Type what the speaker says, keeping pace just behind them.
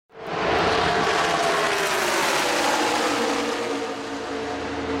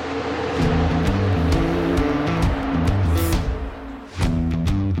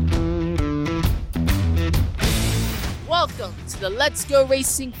the Let's Go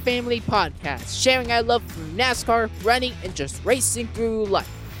Racing Family Podcast, sharing our love for NASCAR, running, and just racing through life.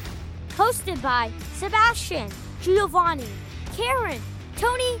 Hosted by Sebastian, Giovanni, Karen,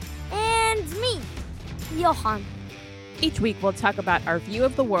 Tony, and me, Johan. Each week we'll talk about our view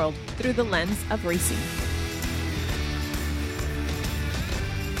of the world through the lens of racing.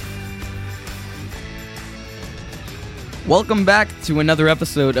 Welcome back to another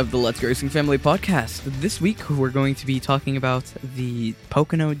episode of the Let's Go Racing Family Podcast. This week we're going to be talking about the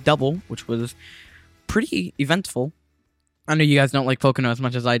Pocono Double, which was pretty eventful. I know you guys don't like Pocono as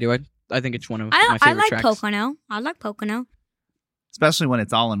much as I do. I think it's one of my favorite tracks. I like Pocono. Especially when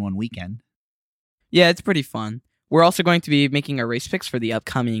it's all in one weekend. Yeah, it's pretty fun. We're also going to be making our race picks for the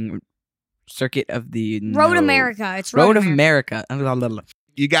upcoming circuit of the Road America. It's Road of America.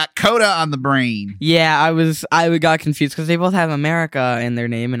 You got Coda on the brain. Yeah, I got confused because they both have America in their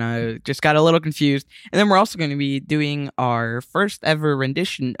name, and I just got a little confused. And then we're also going to be doing our first ever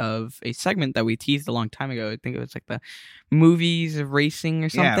rendition of a segment that we teased a long time ago. I think it was like the movies of racing or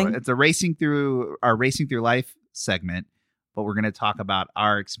something. Yeah, it's a racing through life segment, but we're going to talk about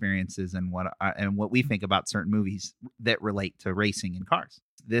our experiences and what we think about certain movies that relate to racing and cars.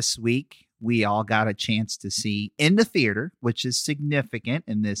 This week, we all got a chance to see in the theater, which is significant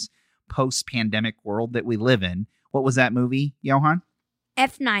in this post-pandemic world that we live in. What was that movie, Johan?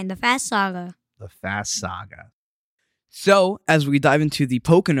 F9, The Fast Saga. The Fast Saga. So, as we dive into the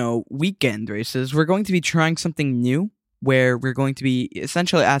Pocono weekend races, we're going to be trying something new where we're going to be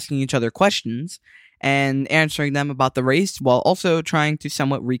essentially asking each other questions and answering them about the race while also trying to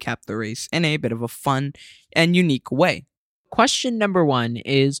somewhat recap the race in a bit of a fun and unique way. Question number 1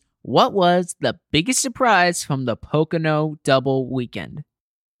 is, what was the biggest surprise from the Pocono Double weekend?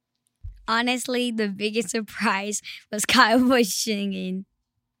 Honestly, the biggest surprise was Kyle Busch singing.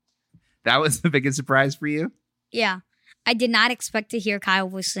 That was the biggest surprise for you? Yeah. I did not expect to hear Kyle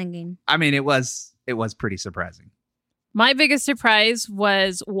Busch singing. I mean, it was pretty surprising. My biggest surprise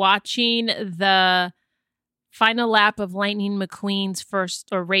was watching the final lap of Lightning McQueen's first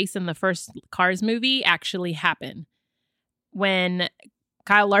race in the first Cars movie actually happen. When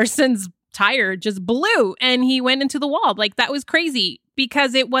Kyle Larson's tire just blew and he went into the wall. Like, that was crazy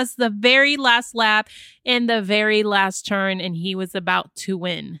because it was the very last lap in the very last turn and he was about to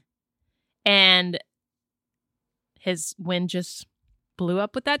win. And his win just blew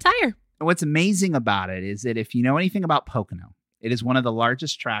up with that tire. And what's amazing about it is that if you know anything about Pocono, it is one of the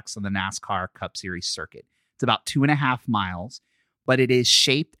largest tracks on the NASCAR Cup Series circuit. It's about 2.5 miles, but it is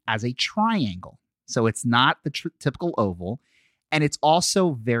shaped as a triangle. So it's not the typical oval, and it's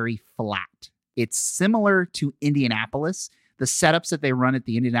also very flat. It's similar to Indianapolis. The setups that they run at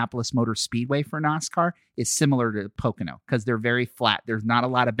the Indianapolis Motor Speedway for NASCAR is similar to Pocono because they're very flat. There's not a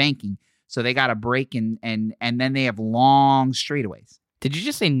lot of banking, so they got to brake and then they have long straightaways. Did you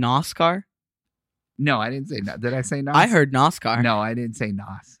just say NASCAR? No, I didn't say NAS. Did I say NAS? I heard NASCAR. No, I didn't say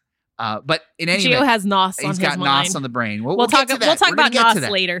NAS. But in any Gio event, has NOS on his mind. He's got NOS on the brain. We'll talk about NOS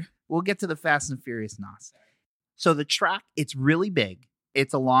later. We'll get to the Fast and Furious NOS. So the track, it's really big.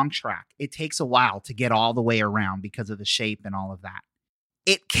 It's a long track. It takes a while to get all the way around because of the shape and all of that.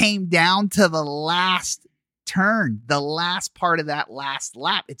 It came down to the last turn, the last part of that last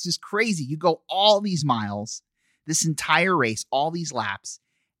lap. It's just crazy. You go all these miles, this entire race, all these laps,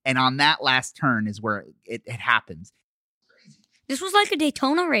 and on that last turn is where it happens. This was like a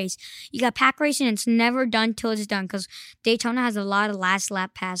Daytona race. You got pack racing and it's never done till it's done because Daytona has a lot of last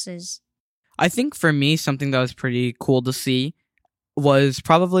lap passes. I think for me, something that was pretty cool to see was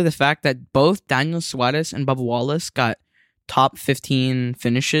probably the fact that both Daniel Suarez and Bubba Wallace got top 15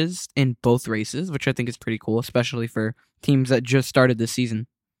 finishes in both races, which I think is pretty cool, especially for teams that just started this season.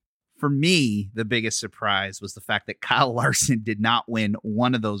 For me, the biggest surprise was the fact that Kyle Larson did not win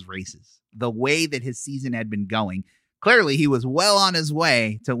one of those races. The way that his season had been going, clearly he was well on his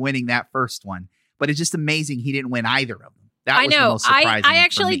way to winning that first one, but it's just amazing he didn't win either of them. That was the most surprising. I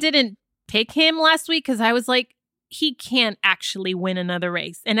actually didn't pick him last week because I was like, he can't actually win another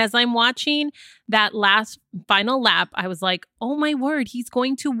race. And as I'm watching that last final lap, I was like, oh my word, he's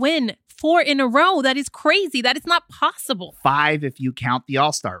going to win 4 in a row. That is crazy. That is not possible. 5 if you count the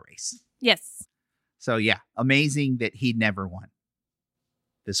All-Star race. Yes. So yeah, amazing that he never won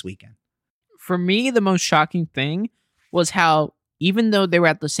this weekend. For me, the most shocking thing was how, even though they were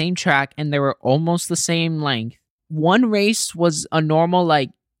at the same track and they were almost the same length, one race was a normal,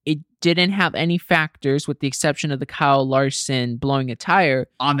 like, it didn't have any factors with the exception of the Kyle Larson blowing a tire.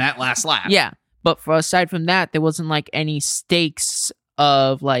 On that last lap. Yeah. But aside from that, there wasn't like any stakes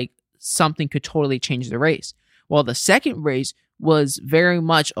of like something could totally change the race. Well, the second race was very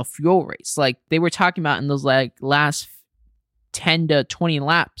much a fuel race. Like they were talking about in those like last 10 to 20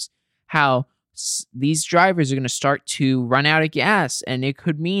 laps, how these drivers are going to start to run out of gas, and it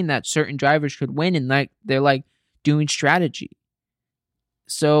could mean that certain drivers could win, and like they're like doing strategy.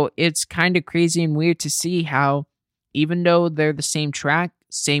 So it's kind of crazy and weird to see how, even though they're the same track,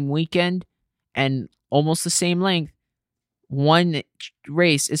 same weekend, and almost the same length, one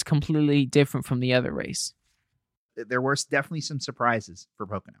race is completely different from the other race. There were definitely some surprises for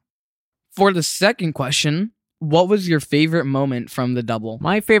Pocono. For the second question, what was your favorite moment from the double?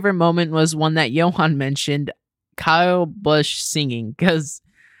 My favorite moment was one that Johan mentioned, Kyle Busch singing, because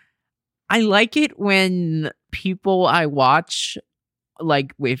I like it when people I watch,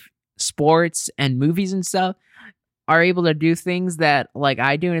 like with sports and movies and stuff, are able to do things that like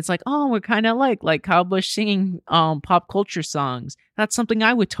I do, and it's like, oh, we're kind of like Kyle Busch singing pop culture songs. That's something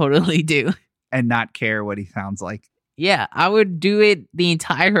I would totally do. And not care what he sounds like. Yeah, I would do it the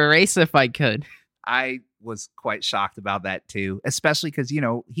entire race if I could. I was quite shocked about that too, especially because,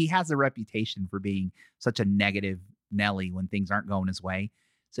 he has a reputation for being such a negative Nelly when things aren't going his way.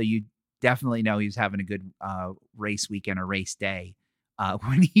 So you definitely know he was having a good race weekend or race day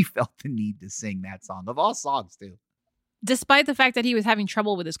when he felt the need to sing that song, of all songs too. Despite the fact that he was having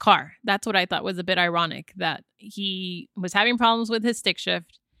trouble with his car. That's what I thought was a bit ironic, that he was having problems with his stick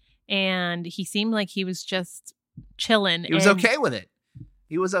shift and he seemed like he was just chilling. He was okay with it.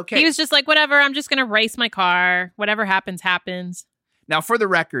 He was okay. He was just like, whatever, I'm just going to race my car. Whatever happens, happens. Now, for the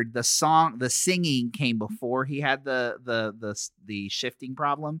record, the singing came before he had the shifting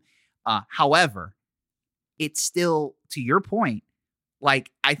problem. However, it's still, to your point,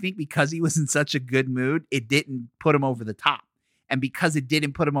 like, I think because he was in such a good mood, it didn't put him over the top. And because it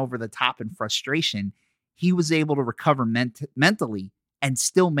didn't put him over the top in frustration, he was able to recover mentally and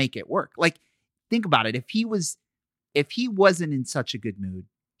still make it work. Like, think about it. If he wasn't in such a good mood,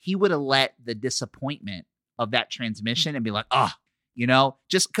 he would have let the disappointment of that transmission and be like,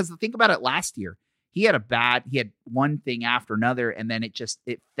 just because think about it, last year, he had one thing after another, and then it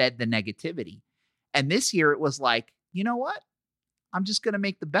fed the negativity. And this year it was like, you know what? I'm just going to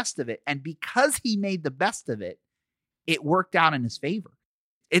make the best of it. And because he made the best of it, it worked out in his favor.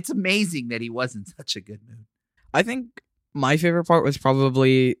 It's amazing that he was in such a good mood. I think my favorite part was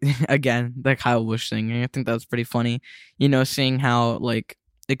probably, again, the Kyle Busch singing. I think that was pretty funny, seeing how like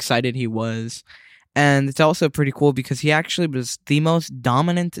excited he was. And it's also pretty cool because he actually was the most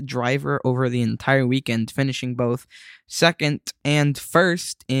dominant driver over the entire weekend, finishing both second and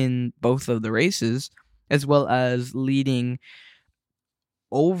first in both of the races, as well as leading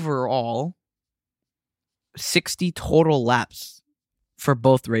overall 60 total laps for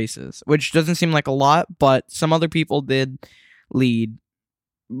both races, which doesn't seem like a lot, but some other people did lead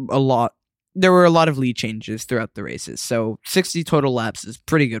a lot. There were a lot of lead changes throughout the races, so 60 total laps is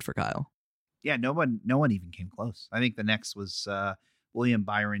pretty good for Kyle. Yeah, no one even came close. I think the next was William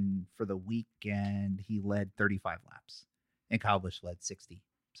Byron for the weekend. He led 35 laps, and Kyle Busch led 60.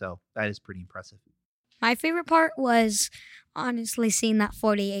 So that is pretty impressive. My favorite part was honestly seeing that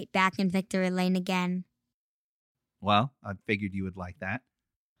 48 back in victory lane again. Well, I figured you would like that.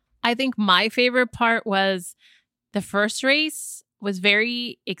 I think my favorite part was the first race was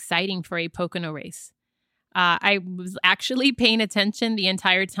very exciting for a Pocono race. I was actually paying attention the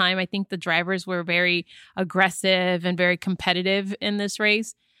entire time. I think the drivers were very aggressive and very competitive in this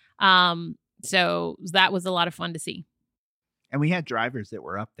race. So that was a lot of fun to see. And we had drivers that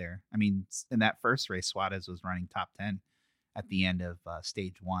were up there. I mean, in that first race, Suarez was running top 10 at the end of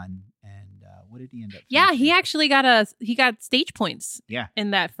stage one. And what did he end up? Yeah, he actually got stage points. Yeah,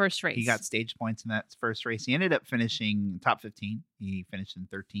 in that first race. He got stage points in that first race. He ended up finishing top 15. He finished in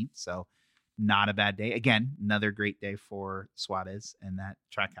 13th. So not a bad day. Again, another great day for Suarez and that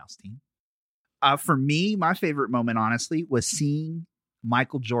Trackhouse team. For me, my favorite moment, honestly, was seeing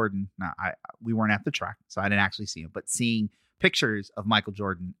Michael Jordan. Now, we weren't at the track, so I didn't actually see him, but seeing pictures of Michael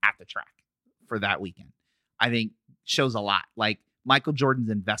Jordan at the track for that weekend, I think shows a lot. Like, Michael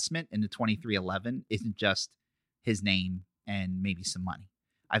Jordan's investment in the 2311 isn't just his name and maybe some money.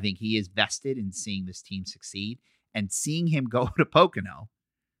 I think he is vested in seeing this team succeed, and seeing him go to Pocono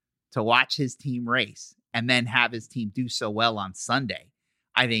to watch his team race and then have his team do so well on Sunday,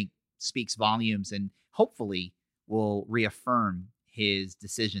 I think speaks volumes and hopefully will reaffirm his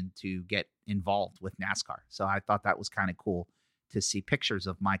decision to get involved with NASCAR. So I thought that was kind of cool to see pictures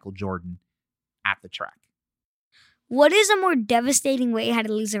of Michael Jordan at the track. What is a more devastating way how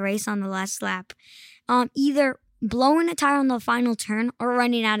to lose a race on the last lap? Either blowing a tire on the final turn or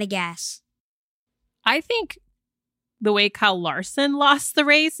running out of gas. I think the way Kyle Larson lost the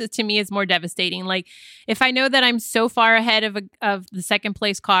race, to me, is more devastating. Like, if I know that I'm so far ahead of the second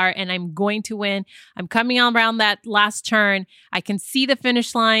place car and I'm going to win, I'm coming around that last turn, I can see the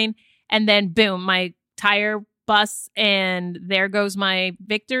finish line, and then boom, my tire busts and there goes my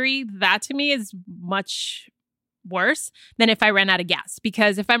victory. That to me is much worse than if I ran out of gas.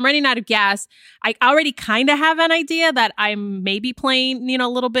 Because if I'm running out of gas, I already kind of have an idea that I'm maybe playing, a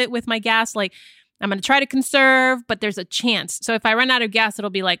little bit with my gas. Like, I'm going to try to conserve, but there's a chance. So if I run out of gas, it'll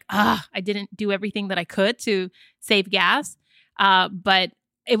be like, I didn't do everything that I could to save gas. But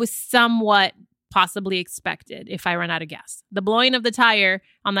it was somewhat possibly expected if I run out of gas. The blowing of the tire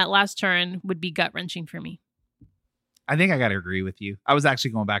on that last turn would be gut-wrenching for me. I think I got to agree with you. I was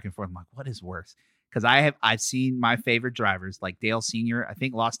actually going back and forth. I'm like, what is worse? Because I've seen my favorite drivers, like Dale Sr., I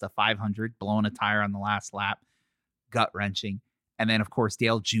think lost a 500, blowing a tire on the last lap, gut-wrenching. And then, of course,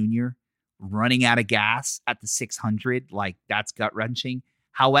 Dale Jr., running out of gas at the 600, like that's gut-wrenching.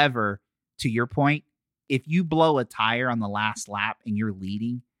 However, to your point, if you blow a tire on the last lap and you're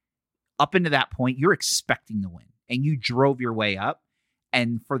leading, up into that point, you're expecting to win and you drove your way up.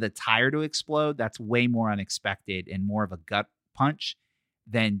 And for the tire to explode, that's way more unexpected and more of a gut punch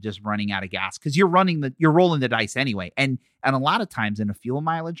than just running out of gas, because you're rolling the dice anyway. And a lot of times in a fuel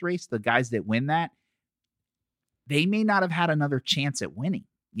mileage race, the guys that win that, they may not have had another chance at winning.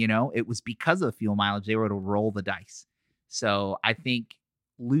 It was because of the fuel mileage, they were able to roll the dice. So I think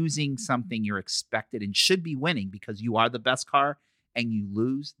losing something you're expected and should be winning because you are the best car and you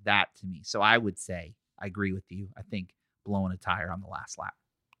lose that to me. So I would say, I agree with you. I think blowing a tire on the last lap.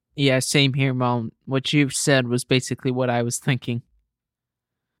 Yeah, same here, Mom. What you've said was basically what I was thinking.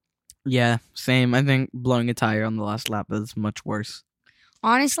 Yeah, same. I think blowing a tire on the last lap is much worse.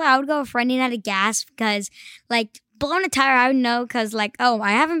 Honestly, I would go with running out of gas because, blowing a tire, I would know because, I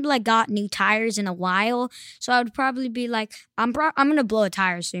haven't, got new tires in a while. So I would probably be like, I'm going to blow a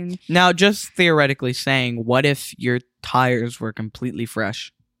tire soon. Now, just theoretically saying, what if your tires were completely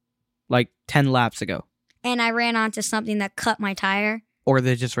fresh? 10 laps ago. And I ran onto something that cut my tire. Or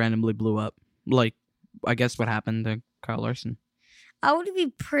they just randomly blew up. I guess what happened to Kyle Larson. I would be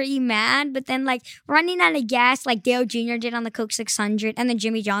pretty mad, but then running out of gas like Dale Jr. did on the Coke 600 and then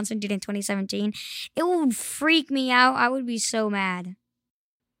Jimmy Johnson did in 2017, it would freak me out. I would be so mad.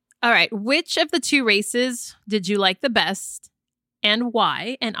 All right. Which of the two races did you like the best and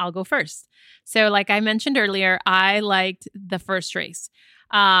why? And I'll go first. So like I mentioned earlier, I liked the first race.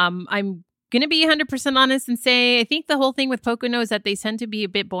 I'm going to be 100% honest and say I think the whole thing with Pocono is that they tend to be a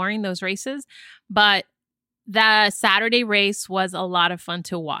bit boring, those races. But the Saturday race was a lot of fun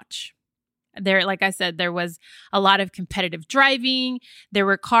to watch. There, like I said, there was a lot of competitive driving. There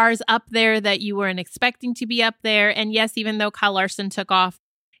were cars up there that you weren't expecting to be up there. And yes, even though Kyle Larson took off,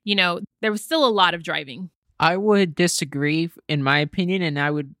 there was still a lot of driving. I would disagree, in my opinion, and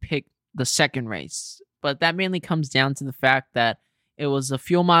I would pick the second race. But that mainly comes down to the fact that it was a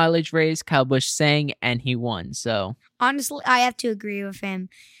fuel mileage race. Kyle Busch sang, and he won. So honestly, I have to agree with him.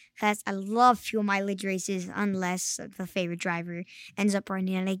 I love fuel mileage races unless the favorite driver ends up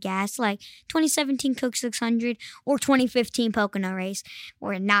running out of gas, like 2017 Coke 600 or 2015 Pocono race,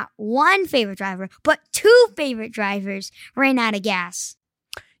 where not one favorite driver, but two favorite drivers ran out of gas.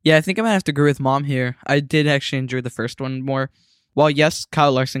 Yeah, I think I'm going to have to agree with Mom here. I did actually enjoy the first one more. While, yes,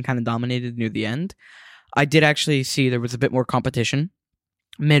 Kyle Larson kind of dominated near the end, I did actually see there was a bit more competition.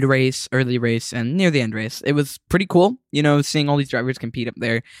 Mid-race, early race, and near the end race. It was pretty cool, seeing all these drivers compete up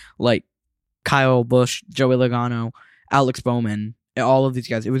there, like Kyle Busch, Joey Logano, Alex Bowman, all of these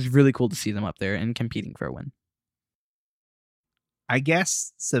guys. It was really cool to see them up there and competing for a win. I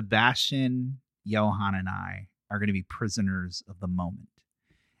guess Sebastian, Johan, and I are going to be prisoners of the moment.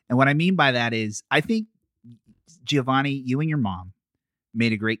 And what I mean by that is, I think, Giovanni, you and your mom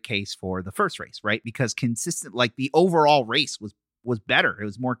made a great case for the first race, right? Because the overall race was better. It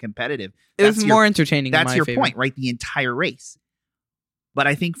was more competitive. It was more entertaining. That's your point, right? The entire race. But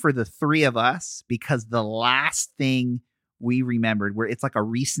I think for the three of us, because the last thing we remembered, where it's like a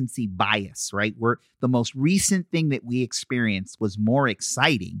recency bias, right? Where the most recent thing that we experienced was more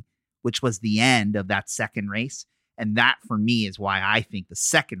exciting, which was the end of that second race. And that for me is why I think the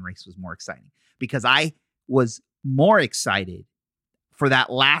second race was more exciting, because I was more excited for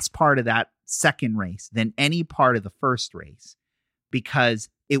that last part of that second race than any part of the first race, because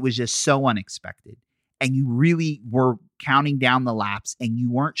it was just so unexpected. And you really were counting down the laps and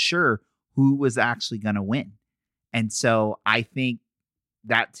you weren't sure who was actually going to win. And so I think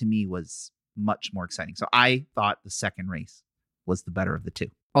that to me was much more exciting. So I thought the second race was the better of the two.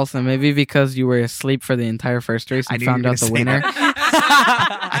 Also, maybe because you were asleep for the entire first race and found out the winner.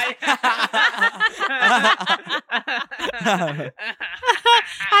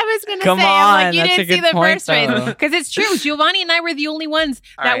 I was gonna Come say, I'm like, on, you that's didn't a see good the point, first race though. because it's true. Giovanni and I were the only ones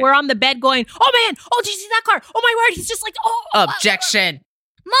All that right. were on the bed going, "Oh man, oh did you see that car? Oh my word, he's just like, oh." Objection.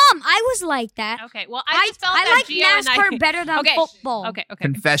 Mom, I was like that. Okay, well, I just felt that like Gio and NASCAR better than Okay. football. Okay.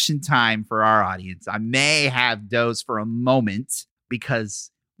 Confession time for our audience. I may have dozed for a moment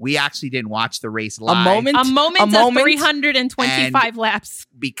because we actually didn't watch the race live. A moment of 325 And- laps.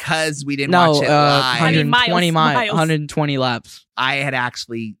 Because we didn't No, watch it live. 120 miles. 120 laps. I had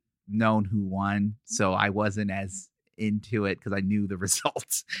actually known who won, so I wasn't as into it because I knew the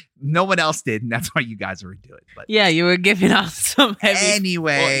results. No one else did, and that's why you guys were into it. But Yeah, you were giving out some heavy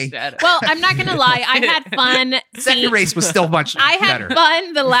anyway, foreshadow. Well, I'm not gonna lie, I had fun. second race was still much I had better.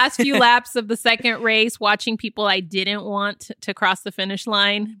 fun the last few laps of the second race watching people I didn't want to cross the finish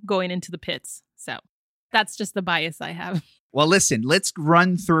line going into the pits. So that's just the bias I have. Well, listen, let's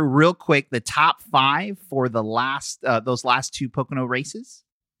run through real quick the top 5 for the those last 2 Pocono races.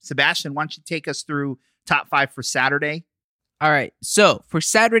 Sebastian, why don't you take us through top 5 for Saturday? All right. So for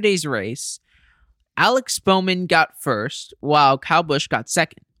Saturday's race, Alex Bowman got first, while Kyle Busch got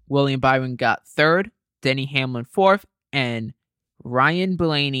second. William Byron got third, Denny Hamlin fourth, and Ryan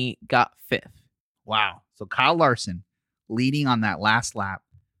Blaney got fifth. Wow. So Kyle Larson leading on that last lap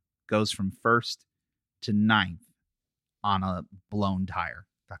goes from first to 9th on a blown tire.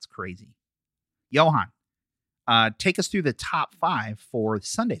 That's crazy. Johan, take us through the top 5 for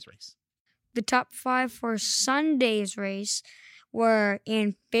Sunday's race. The top 5 for Sunday's race were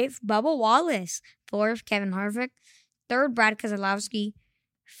in 5th, Bubba Wallace. 4th, Kevin Harvick. 3rd, Brad Keselowski.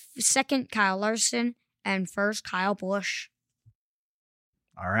 2nd, Kyle Larson. And 1st, Kyle Busch.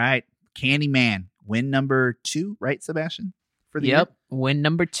 All right. Candyman, win number 2, right, Sebastian? For the Yep. Win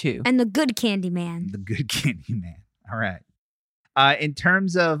number 2. And the good Candyman. The good Candyman. All right. In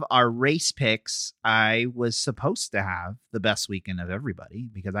terms of our race picks, I was supposed to have the best weekend of everybody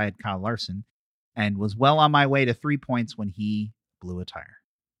because I had Kyle Larson and was well on my way to 3 points when he blew a tire.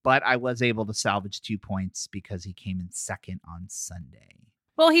 But I was able to salvage 2 points because he came in second on Sunday.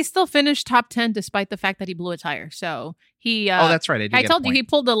 Well, he still finished top 10 despite the fact that he blew a tire. So he Oh, that's right. I told you he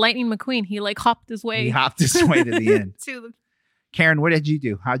pulled the Lightning McQueen. He like hopped his way. He hopped his way to the end. to the Karen, what did you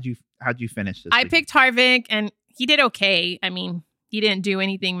do? How'd you finish this? I weekend? picked Harvick, and he did okay. I mean, he didn't do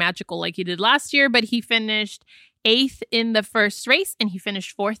anything magical like he did last year, but he finished 8th in the first race, and he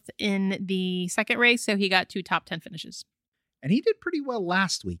finished 4th in the second race, so he got 2 top 10 finishes. And he did pretty well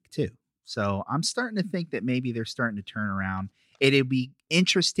last week, too. So I'm starting to think that maybe they're starting to turn around. It'd be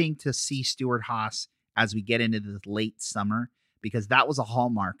interesting to see Stewart Haas as we get into the late summer, because that was a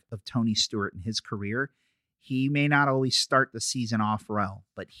hallmark of Tony Stewart in his career. He may not always start the season off well,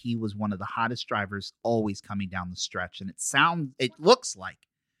 but he was one of the hottest drivers always coming down the stretch. And it looks like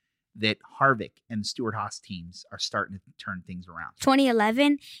that Harvick and the Stewart Haas teams are starting to turn things around.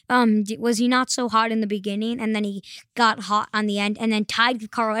 2011, was he not so hot in the beginning, and then he got hot on the end, and then tied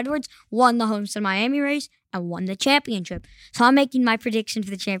with Carl Edwards, won the Homestead Miami race, and won the championship. So I'm making my prediction for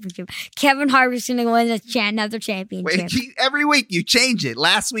the championship. Kevin Harvick's going to win another championship. Wait, every week you change it.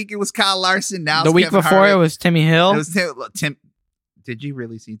 Last week it was Kyle Larson. Now The it's week Kevin before Harvick. it was Timmy Hill. It was Tim. Did you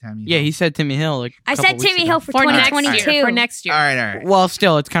really see Timmy? Yeah, Hill? he said Timmy Hill. Like a I couple said weeks Timmy ago. Hill for For next 2022. year. For next year. All right. Well,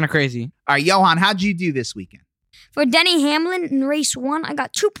 still, it's kind of crazy. All right, Johan, how'd you do this weekend? For Denny Hamlin in race 1, I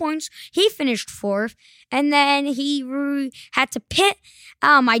got 2 points. He finished 4th, and then he had to pit.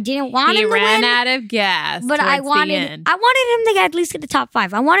 I didn't want He him to ran win, out of gas. but I towards the wanted end. him to at least get the top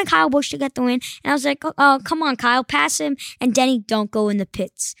 5. I wanted Kyle Busch to get the win, and I was like, "Oh, come on, Kyle, pass him." And Denny, don't go in the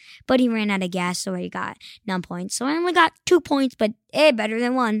pits. But he ran out of gas, so he got none points. So I only got 2 points, but better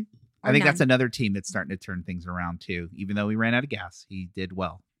than 1. I think that's another team that's starting to turn things around too. Even though he ran out of gas, he did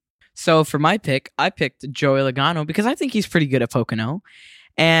well. So for my pick, I picked Joey Logano because I think he's pretty good at Pocono.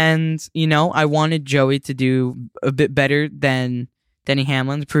 And, I wanted Joey to do a bit better than Denny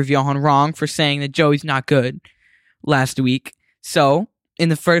Hamlin to prove Johan wrong for saying that Joey's not good last week. So in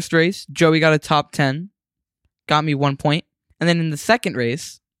the first race, Joey got a top 10, got me 1 point. And then in the second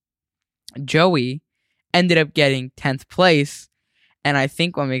race, Joey ended up getting 10th place. And I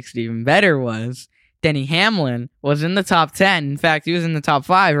think what makes it even better was Denny Hamlin was in the top 10. In fact, he was in the top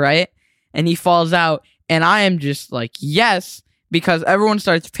 5, right? And he falls out. And I am just like, yes, because everyone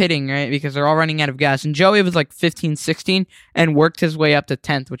starts pitting, right? Because they're all running out of gas. And Joey was like 15, 16 and worked his way up to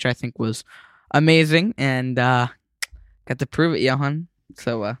 10th, which I think was amazing. And got to prove it, Johan.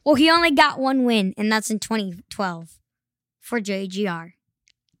 So, Well, he only got 1 win, and that's in 2012 for JGR.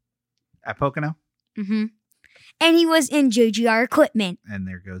 At Pocono? Mm-hmm. And he was in JGR equipment. And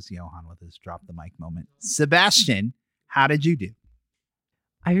there goes Johan with his drop the mic moment. Sebastian, how did you do?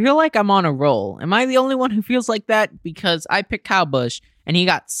 I feel like I'm on a roll. Am I the only one who feels like that? Because I picked Kyle Busch, and he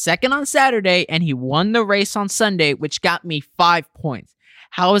got second on Saturday, and he won the race on Sunday, which got me 5 points.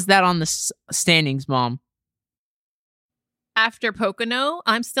 How is that on the standings, Mom? After Pocono,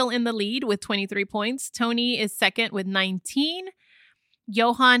 I'm still in the lead with 23 points. Tony is second with 19.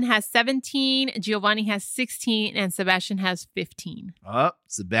 Johan has 17. Giovanni has 16. And Sebastian has 15. Oh,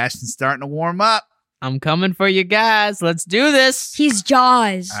 Sebastian's starting to warm up. I'm coming for you guys. Let's do this. He's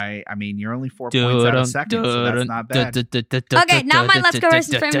Jaws. I mean, you're only 4 points out of second, so that's not bad. Okay, now my Let's Go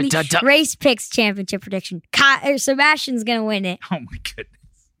Racing Family race picks championship prediction. Sebastian's gonna win it. Oh my goodness.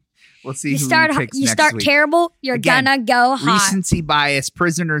 Let's see You who start he picks you next start week. terrible, you're Again, gonna go hot. Recency bias,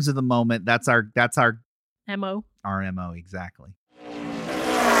 prisoners of the moment. That's our MO. RMO, exactly.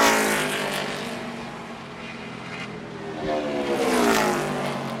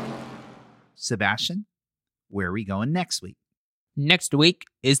 Sebastian, where are we going next week? Next week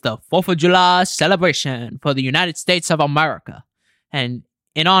is the 4th of July celebration for the United States of America. And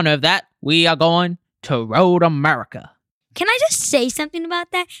in honor of that, we are going to Road America. Can I just say something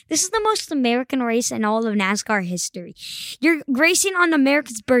about that? This is the most American race in all of NASCAR history. You're racing on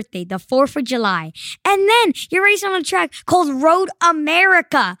America's birthday, the 4th of July. And then you're racing on a track called Road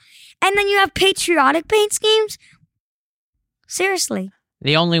America. And then you have patriotic paint schemes? Seriously.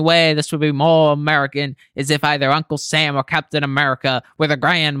 The only way this would be more American is if either Uncle Sam or Captain America were the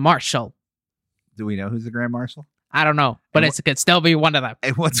Grand Marshal. Do we know who's the Grand Marshal? I don't know, but And it could still be one of them.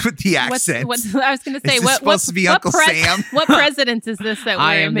 And what's with the accent? What I was going to say, Is this supposed to be Uncle Sam? What president is this that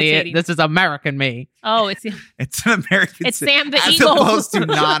I we're am imitating? this is American me. Oh, it's It's an American. It's Sam the as Eagle. opposed to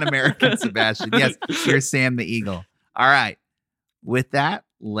non-American Sebastian. Yes, here's Sam the Eagle. All right. With that,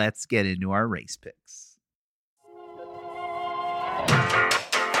 let's get into our race picks.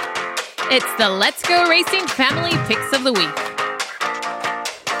 It's the Let's Go Racing Family Picks of the Week.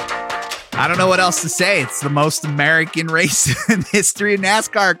 I don't know what else to say. It's the most American race in the history of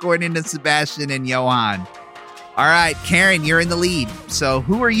NASCAR, according to Sebastian and Johan. All right, Karen, you're in the lead. So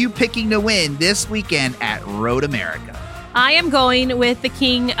who are you picking to win this weekend at Road America? I am going with the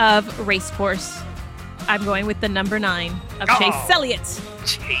king of racecourse. I'm going with the number 9 of Chase Elliott.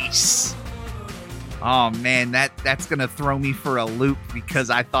 Chase. Oh, man, that's going to throw me for a loop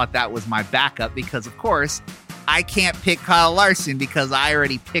because I thought that was my backup because, of course, I can't pick Kyle Larson because I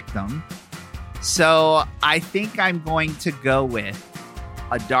already picked him. So I think I'm going to go with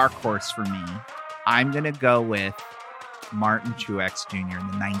a dark horse for me. I'm going to go with Martin Truex Jr. in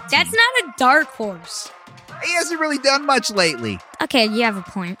the 19th. That's not a dark horse. He hasn't really done much lately. Okay, you have a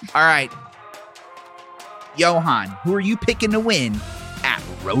point. All right. Johan, who are you picking to win at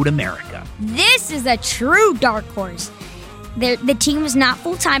Road America? This is a true dark horse. The team is not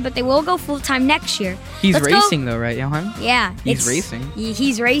full-time, but they will go full-time next year. He's Let's go- racing though, right, Johan? Yeah. He's racing.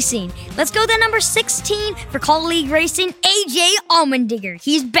 He's racing. Let's go to number 16 for Call League Racing, AJ Allmendinger.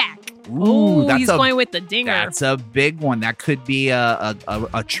 He's back. Ooh, he's going with the dinger. That's a big one. That could be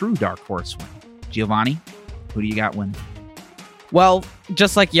a true dark horse win. Giovanni, who do you got winning? Well,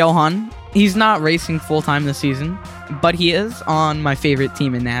 just like Johan, he's not racing full-time this season, but he is on my favorite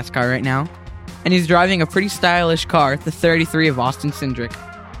team in NASCAR right now. And he's driving a pretty stylish car, the 33 of Austin Cindric.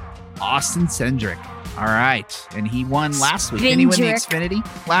 Austin Cindric. All right. And he won last week. Didn't he win the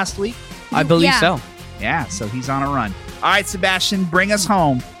Xfinity last week? I believe so. Yeah, so he's on a run. All right, Sebastian, bring us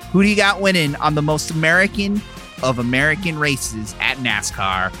home. Who do you got winning on the most American of American races at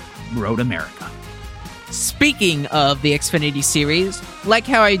NASCAR, Road America? Speaking of the Xfinity Series, like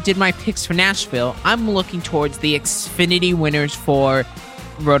how I did my picks for Nashville, I'm looking towards the Xfinity winners for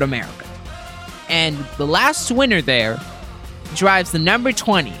Road America. And the last winner there drives the number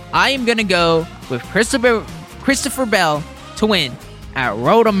 20. I am going to go with Christopher Bell to win at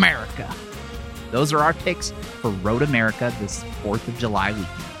Road America. Those are our picks for Road America this 4th of July weekend.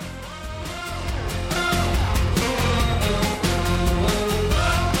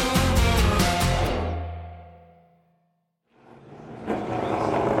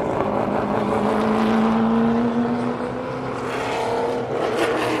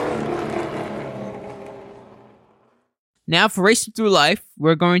 Now, for Racing Through Life,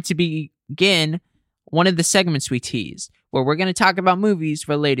 we're going to begin one of the segments we tease, where we're going to talk about movies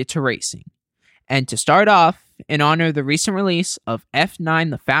related to racing. And to start off, in honor of the recent release of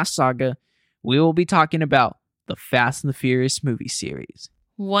F9 The Fast Saga, we will be talking about the Fast and the Furious movie series.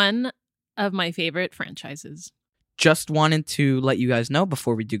 One of my favorite franchises. Just wanted to let you guys know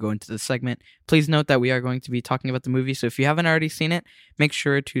before we do go into this segment, please note that we are going to be talking about the movie. So if you haven't already seen it, make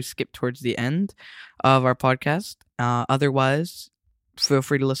sure to skip towards the end of our podcast. Otherwise, feel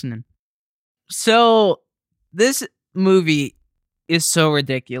free to listen in. So, this movie is so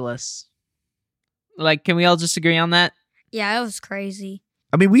ridiculous. Like, can we all just agree on that? Yeah, it was crazy.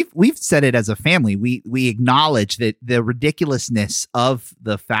 I mean, we've said it as a family. We acknowledge that the ridiculousness of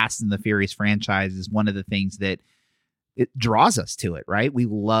the Fast and the Furious franchise is one of the things that it draws us to it, right? We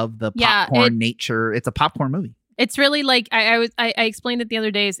love the popcorn nature. It's a popcorn movie. It's really like I explained it the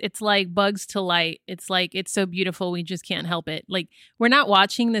other days. It's like Bugs to Light. It's like it's so beautiful we just can't help it. Like we're not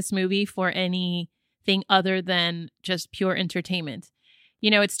watching this movie for anything other than just pure entertainment. You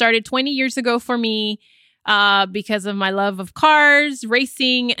know, it started 20 years ago for me because of my love of cars,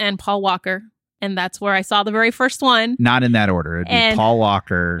 racing, and Paul Walker. And that's where I saw the very first one. Not in that order. It'd be Paul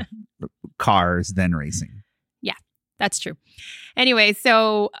Walker, cars, then racing. Yeah, that's true. Anyway,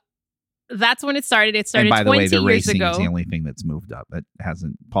 so that's when it started. It started 20 years ago. And by the way, the years racing ago. is the only thing that's moved up. It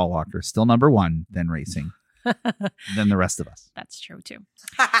hasn't. Paul Walker still number one, then racing, then the rest of us. That's true too.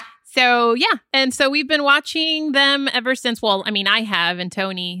 So yeah, and so we've been watching them ever since. Well, I mean, I have, and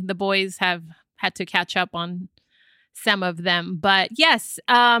Tony, the boys have had to catch up on some of them. But yes,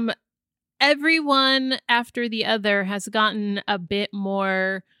 everyone after the other has gotten a bit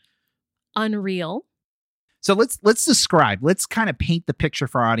more unreal. So let's describe. Let's kind of paint the picture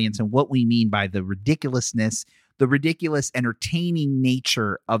for our audience and what we mean by the ridiculousness, the ridiculous, entertaining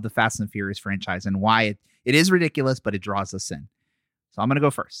nature of the Fast and Furious franchise, and why it is ridiculous, but it draws us in. So I'm going to go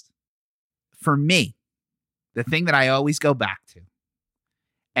first. For me, the thing that I always go back to,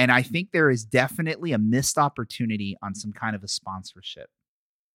 and I think there is definitely a missed opportunity on some kind of a sponsorship,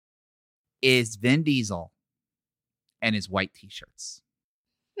 is Vin Diesel and his white t-shirts.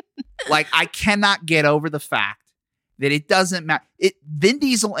 Like, I cannot get over the fact that it doesn't matter. Vin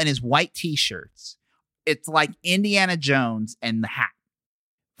Diesel and his white t-shirts, it's like Indiana Jones and the hat.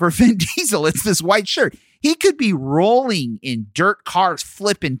 For Vin Diesel, it's this white shirt. He could be rolling in dirt cars,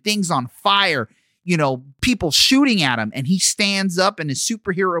 flipping things on fire, you know, people shooting at him, and he stands up in his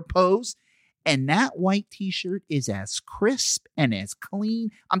superhero pose, and that white t-shirt is as crisp and as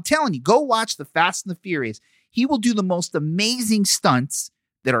clean. I'm telling you, go watch the Fast and the Furious. He will do the most amazing stunts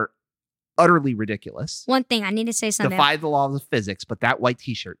that are utterly ridiculous. One thing, I need to say something. Defy the laws of physics, but that white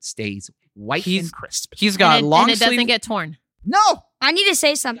t-shirt stays white and crisp. He's got and it doesn't get torn. No! I need to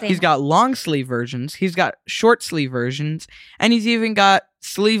say something. He's got long sleeve versions, he's got short sleeve versions, and he's even got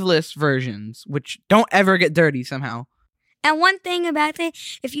sleeveless versions, which don't ever get dirty somehow. And one thing about it,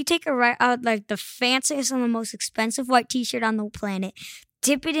 if you take like the fanciest and the most expensive white t-shirt on the planet,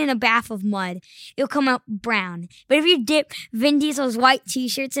 dip it in a bath of mud, it'll come out brown. But if you dip Vin Diesel's white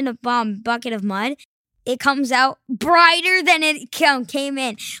t-shirts in a bucket of mud, it comes out brighter than it came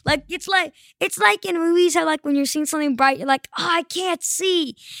in. Like it's like in movies how like when you're seeing something bright, you're like, oh, I can't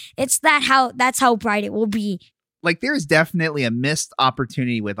see. That's how bright it will be. Like there's definitely a missed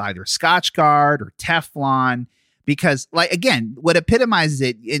opportunity with either Scotchgard or Teflon, because like again, what epitomizes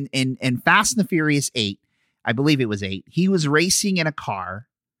it in Fast and the Furious 8, I believe it was 8, he was racing in a car,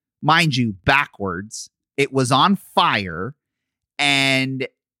 mind you, backwards. It was on fire, and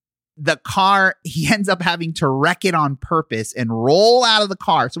the car, he ends up having to wreck it on purpose and roll out of the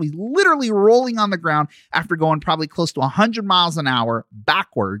car. So he's literally rolling on the ground after going probably close to 100 miles an hour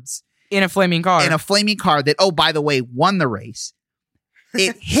backwards. In a flaming car. In a flaming car that, oh, by the way, won the race.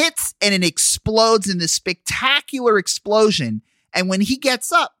 It hits and it explodes in this spectacular explosion. And when he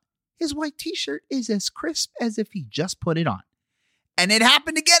gets up, his white t-shirt is as crisp as if he just put it on. And it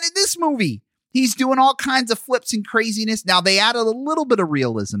happened again in this movie. He's doing all kinds of flips and craziness. Now, they added a little bit of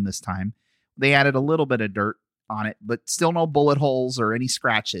realism this time. They added a little bit of dirt on it, but still no bullet holes or any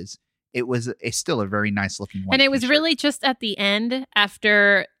scratches. It's still a very nice looking one. And it was really just at the end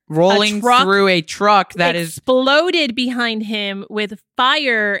after rolling through a truck that exploded behind him with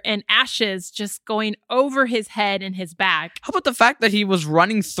fire and ashes just going over his head and his back. How about the fact that he was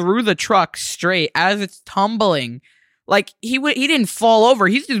running through the truck straight as it's tumbling? Like he didn't fall over.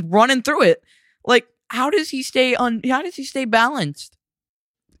 He's just running through it. Like, how does he stay balanced?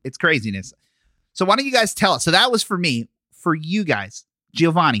 It's craziness. So why don't you guys tell us? So that was for me. For you guys,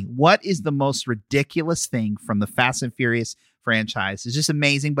 Giovanni, what is the most ridiculous thing from the Fast and Furious franchise? It's just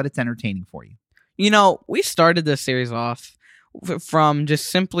amazing, but it's entertaining for you. You know, we started this series off from just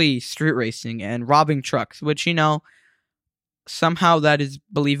simply street racing and robbing trucks, which, you know, somehow that is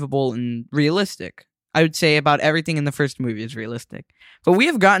believable and realistic. I would say about everything in the first movie is realistic. But we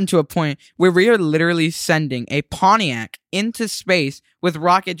have gotten to a point where we are literally sending a Pontiac into space with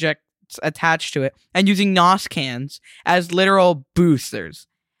rocket jets attached to it and using NOS cans as literal boosters.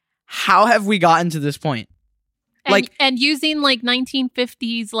 How have we gotten to this point? And using like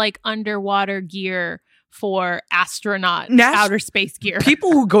 1950s like underwater gear for outer space gear.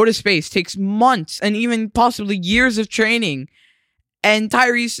 People who go to space takes months and even possibly years of training. and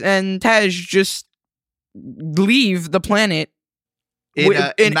Tyrese and Tej just leave the planet. In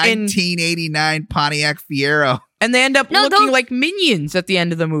a 1989 Pontiac Fiero. And they end up No, looking those- like minions at the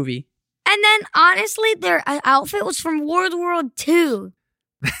end of the movie. And then, honestly, their outfit was from World War II.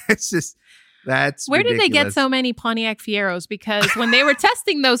 It's just, that's Where did they get ridiculous. so many Pontiac Fieros? Because when they were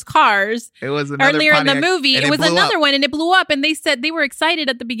testing those cars It was another earlier in the Pontiac, movie, and it was blew another up. one and it blew up. And they said they were excited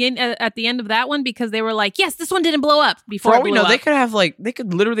at the at the end of that one because they were like, yes, this one didn't blow up before For all it we blew know, up. they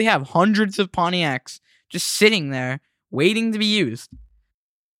could literally have hundreds of Pontiacs just sitting there waiting to be used.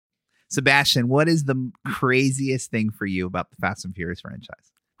 Sebastian, what is the craziest thing for you about the Fast and Furious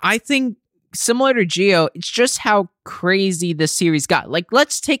franchise? I think similar to Gio, it's just how crazy the series got. Like,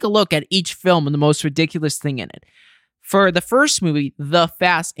 let's take a look at each film and the most ridiculous thing in it. For the first movie, The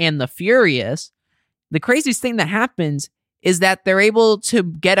Fast and the Furious, the craziest thing that happens is that they're able to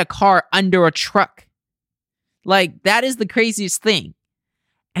get a car under a truck. Like, that is the craziest thing.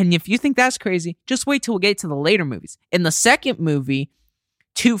 And if you think that's crazy, just wait till we get to the later movies. In the second movie,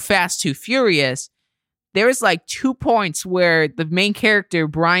 Too Fast, Too Furious, there's like 2 points where the main character,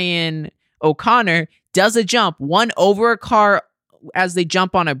 Brian O'Connor, does a jump, one over a car as they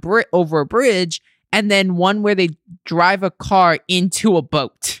jump on over a bridge, and then one where they drive a car into a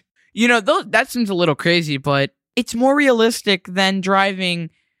boat. You know, that seems a little crazy, but it's more realistic than driving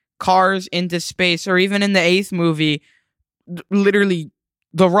cars into space, or even in the 8th movie, literally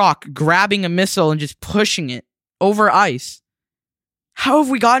The Rock grabbing a missile and just pushing it over ice. How have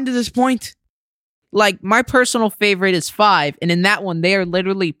we gotten to this point? Like, my personal favorite is 5, and in that one, they are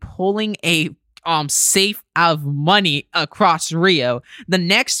literally pulling a safe out of money across Rio. The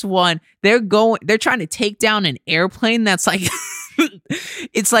next one, they're trying to take down an airplane that's like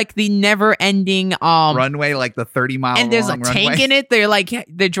it's like the never-ending Runway, like the 30-mile and there's a long tank runway. in it.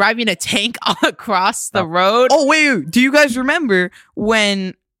 They're driving a tank across the road. Oh, wait, do you guys remember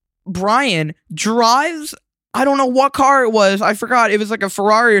when Brian drives, I don't know what car it was, I forgot, it was like a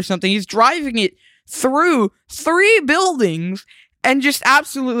Ferrari or something, he's driving it through 3 buildings and just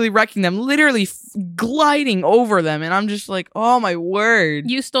absolutely wrecking them, literally gliding over them, and I'm just like, oh my word.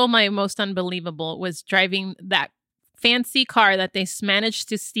 You stole my most unbelievable was driving that fancy car that they managed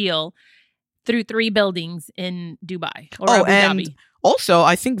to steal through 3 buildings in Dubai or Oh, Abu and Dhabi. also,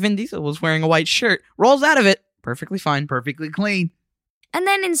 I think Vin Diesel was wearing a white shirt, rolls out of it, perfectly fine. Perfectly clean. And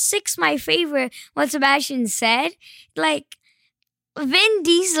then in 6, my favorite, what Sebastian said, like, Vin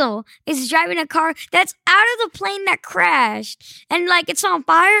Diesel is driving a car that's out of the plane that crashed, and like it's on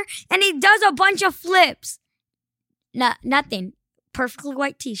fire, and he does a bunch of flips. Nothing. Perfectly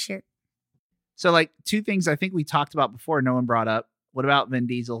white t-shirt. So, like, 2 things I think we talked about before, no one brought up. What about Vin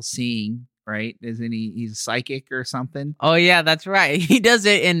Diesel seeing, right? Isn't he's psychic or something? Oh yeah, that's right. He does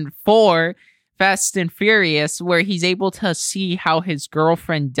it in 4, Fast and Furious, where he's able to see how his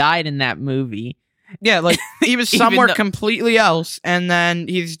girlfriend died in that movie. Yeah, like, he was Even somewhere though- completely else, and then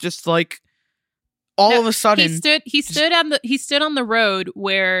he's just like, all of a sudden, He stood on the road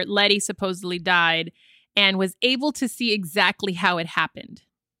where Letty supposedly died and was able to see exactly how it happened.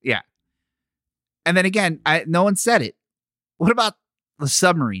 And then again, no one said it. What about the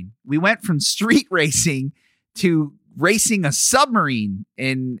submarine? We went from street racing to racing a submarine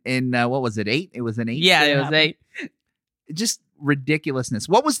in what was it, 8? It was an 8. Yeah, that it was happened? 8. Just ridiculousness.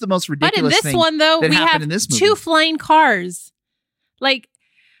 What was the most But ridiculous in this thing one, though, that we happened have in this movie? 2 flying cars. Like,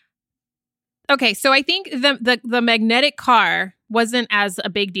 okay, so I think the magnetic car wasn't as a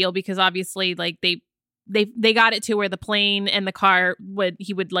big deal because obviously, like, they got it to where the plane and the car would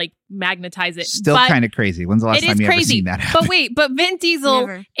like magnetize it. Still But kind of crazy. When's the last it time is you ever crazy. seen that happen? But wait, but Vin Diesel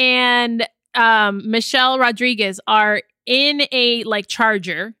Never. and Michelle Rodriguez are in a like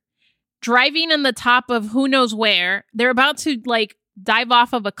Charger driving on the top of who knows where. They're about to like dive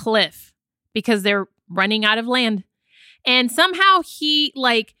off of a cliff because they're running out of land. And somehow he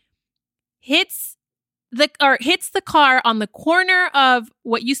like hits the car on the corner of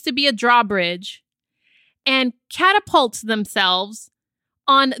what used to be a drawbridge and catapults themselves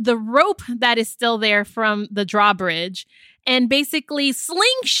on the rope that is still there from the drawbridge and basically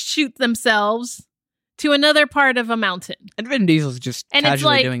shoot themselves to another part of a mountain. and Vin Diesel's just And it's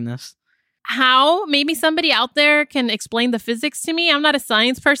casually like- doing this. How? Maybe somebody out there can explain the physics to me. I'm not a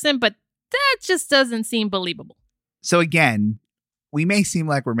science person, but that just doesn't seem believable. So again, we may seem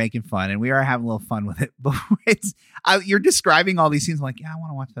like we're making fun, and we are having a little fun with it, but you're describing all these scenes. I'm like, yeah, I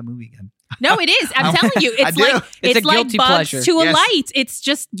want to watch that movie again. No, it is. I'm telling you, I it's do. like It's a it's like guilty bugs pleasure. to a Yes. light. It's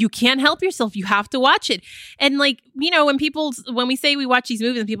just you can't help yourself. You have to watch it. And like, you know, when we say we watch these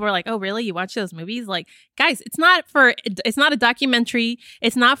movies and people are like, "Oh, really? You watch those movies?" Like, guys, it's not a documentary.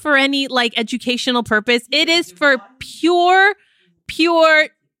 It's not for any like educational purpose. It is for pure pure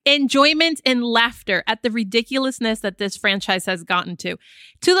enjoyment and laughter at the ridiculousness that this franchise has gotten to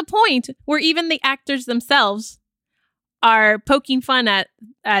the point where even the actors themselves are poking fun at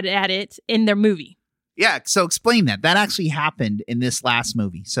it in their movie. Yeah, so explain that. That actually happened in this last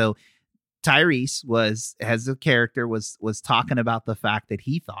movie. So Tyrese as a character was talking about the fact that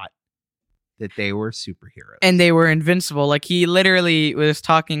he thought that they were superheroes. And they were invincible. Like, he literally was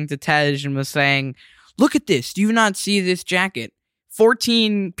talking to Tej and was saying, look at this. Do you not see this jacket?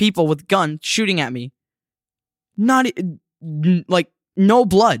 14 people with guns shooting at me. Not, like, no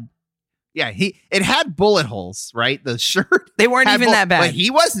blood. Yeah, it had bullet holes, right? The shirt. They weren't even that bad. But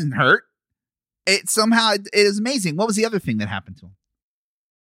he wasn't hurt. It is amazing. What was the other thing that happened to him?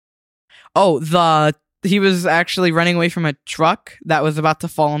 Oh, he was actually running away from a truck that was about to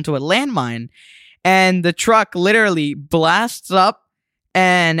fall into a landmine, and the truck literally blasts up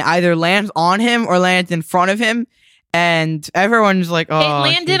and either lands on him or lands in front of him, and everyone's like, "Oh, it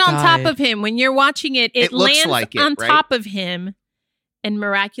landed on top of him." When you're watching it, it looks lands like it, on right? top of him, and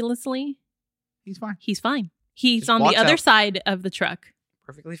miraculously, he's fine. He's fine. He's Just on the walks other out. side of the truck.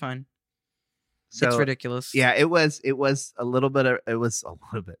 Perfectly fine." So It's ridiculous. Yeah, it was a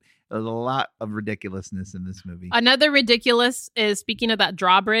lot of ridiculousness in this movie. Another ridiculous is, speaking of that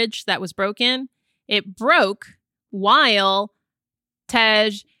drawbridge that was broken, it broke while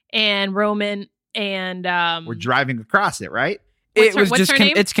Tej and Roman and We're driving across it, right? what's her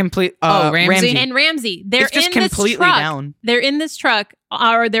name? It's complete. Ramsey. and Ramsey. They're It's just in this completely truck. down. They're in this truck,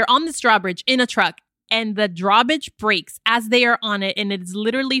 or they're on this drawbridge in a truck, and the drawbridge breaks as they are on it, and it is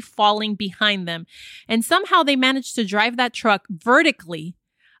literally falling behind them. And somehow they managed to drive that truck vertically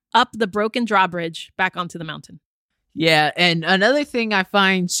up the broken drawbridge back onto the mountain. Yeah, and another thing I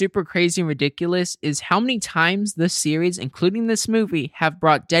find super crazy and ridiculous is how many times this series, including this movie, have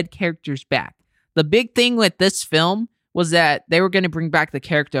brought dead characters back. The big thing with this film was that they were going to bring back the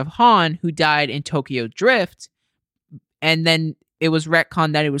character of Han, who died in Tokyo Drift, and then it was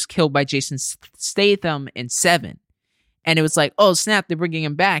retconned that it was killed by Jason Statham in 7. And it was like, oh snap, they're bringing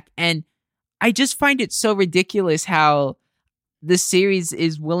him back. And I just find it so ridiculous how this series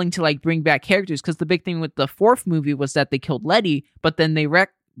is willing to like bring back characters, because the big thing with the 4th movie was that they killed Letty, but then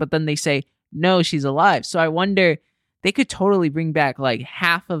they say no, she's alive. So I wonder, they could totally bring back like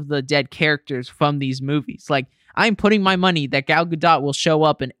half of the dead characters from these movies. Like, I'm putting my money that Gal Gadot will show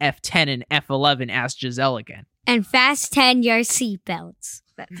up in F10 and F11 as Giselle again. And fasten your seatbelts.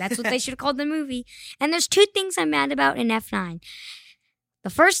 That's what they should have called the movie. And there's 2 things I'm mad about in F9. The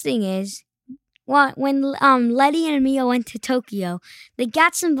first thing is, when Letty and Mia went to Tokyo, they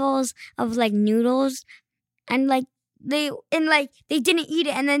got some bowls of like noodles, and they didn't eat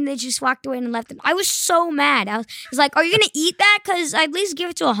it, and then they just walked away and left them. I was so mad. I was like, "Are you gonna eat that? Because at least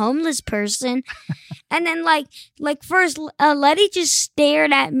give it to a homeless person." And then first, Letty just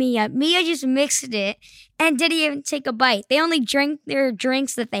stared at Mia. Mia just mixed it and didn't even take a bite. They only drank their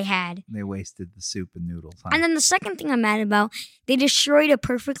drinks that they had. They wasted the soup and noodles. Huh? And then the second thing I'm mad about, they destroyed a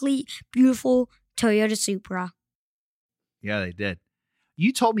perfectly beautiful Toyota Supra. Yeah, they did.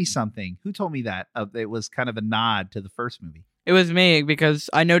 You told me something. Who told me that? It was kind of a nod to the first movie. It was me, because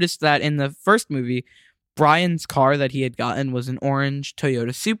I noticed that in the first movie, Brian's car that he had gotten was an orange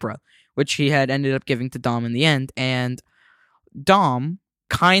Toyota Supra, which he had ended up giving to Dom in the end. And Dom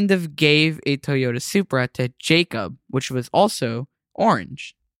kind of gave a Toyota Supra to Jacob, which was also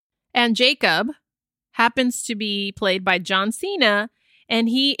orange. And Jacob happens to be played by John Cena, and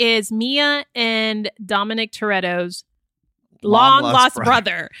he is Mia and Dominic Toretto's long lost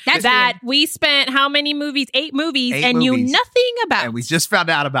brother. That's that we spent how many movies? 8 movies, and knew nothing about. And we just found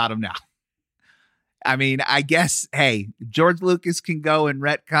out about him now. I mean, I guess, hey, George Lucas can go and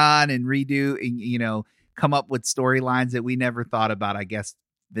retcon and redo and, come up with storylines that we never thought about. I guess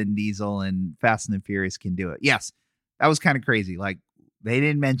Vin Diesel and Fast and the Furious can do it. Yes, that was kind of crazy. Like, they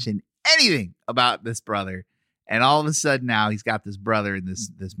didn't mention anything about this brother, and all of a sudden now he's got this brother in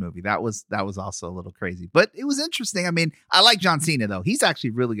this movie. That was also a little crazy, but it was interesting. I mean, I like John Cena though. He's actually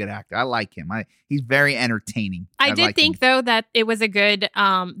a really good actor. I like him. He's very entertaining. I did think though that it was a good.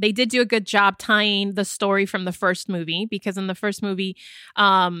 They did do a good job tying the story from the first movie, because in the first movie,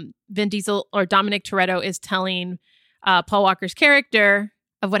 Vin Diesel or Dominic Toretto is telling Paul Walker's character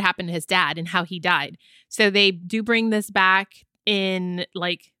of what happened to his dad and how he died. So they do bring this back in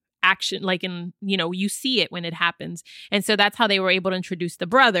like action, like in, you see it when it happens. And so that's how they were able to introduce the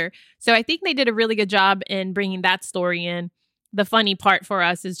brother. So I think they did a really good job in bringing that story in. The funny part for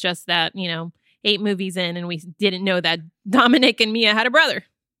us is just that, 8 movies in and we didn't know that Dominic and Mia had a brother.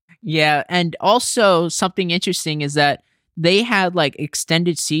 Yeah, and also something interesting is that they had like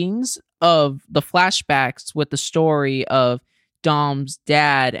extended scenes of the flashbacks with the story of Dom's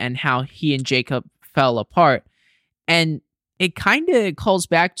dad and how he and Jacob fell apart. And it kind of calls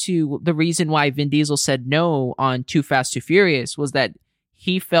back to the reason why Vin Diesel said no on Too Fast, Too Furious, was that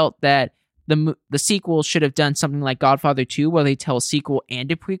he felt that the sequel should have done something like Godfather 2, where they tell a sequel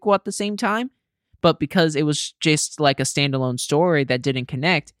and a prequel at the same time. But because it was just like a standalone story that didn't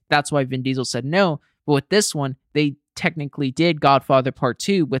connect, that's why Vin Diesel said no. But with this one, they technically did Godfather Part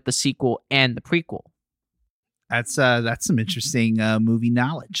 2 with the sequel and the prequel. That's some interesting movie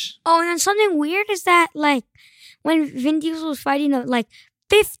knowledge. Oh, and then something weird is that, like, when Vin Diesel was fighting, like,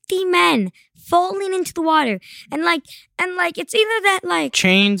 50 men falling into the water. And it's either that, like...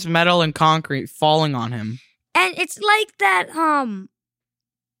 Chains, metal, and concrete falling on him. And it's like that,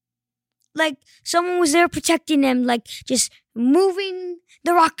 like, someone was there protecting him, like, just moving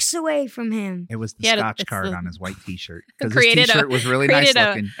the rocks away from him. It was the Yeah, Scotch it's card the- on his white t-shirt. Because his Created a- t-shirt was really nice created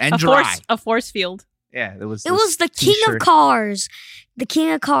looking and dry. A force field. Yeah, it was It was the king of cars. The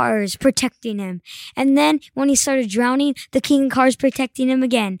king of cars protecting him. And then when he started drowning, the king of cars protecting him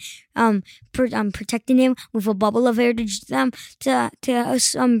again. Protecting him with a bubble of air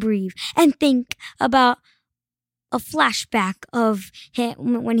to breathe. And think about a flashback of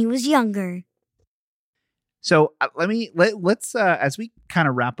him when he was younger. So let's as we kind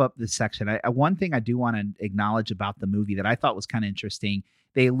of wrap up this section, one thing I do want to acknowledge about the movie that I thought was kind of interesting.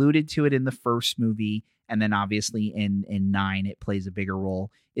 They alluded to it in the first movie, and then obviously in 9 it plays a bigger role,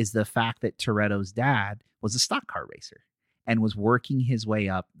 is the fact that Toretto's dad was a stock car racer and was working his way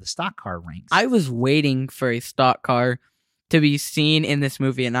up the stock car ranks. I was waiting for a stock car to be seen in this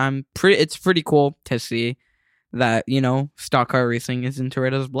movie, and it's pretty cool to see that, stock car racing is in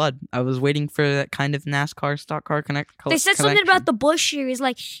Toretto's blood. I was waiting for that kind of NASCAR stock car connect. They said something about the Busch Series,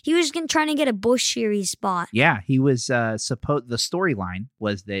 like he was trying to get a Busch Series spot. Yeah, he was the storyline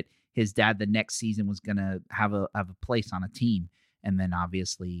was that his dad the next season was gonna have a place on a team, and then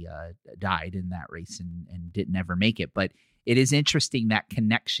obviously died in that race and didn't ever make it. But it is interesting, that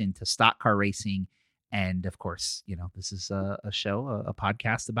connection to stock car racing. And of course, this is a show, a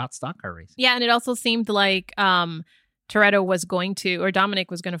podcast about stock car racing. Yeah, and it also seemed like Toretto was going to, or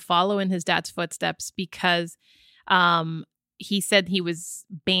Dominic was going to follow in his dad's footsteps, because he said he was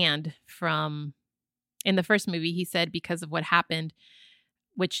banned from, in the first movie, he said because of what happened,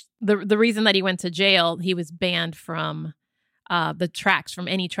 which the reason that he went to jail, he was banned from the tracks, from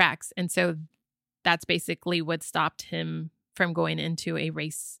any tracks. And so that's basically what stopped him from going into a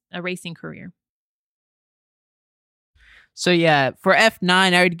racing career. So yeah, for F9,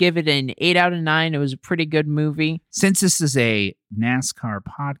 I would give it an 8 out of 9. It was a pretty good movie. Since this is a NASCAR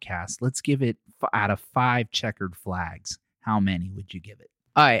podcast, let's give it out of 5 checkered flags. How many would you give it?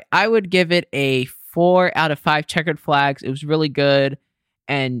 All right, I would give it a 4 out of 5 checkered flags. It was really good,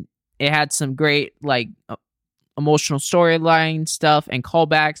 and it had some great emotional storyline stuff and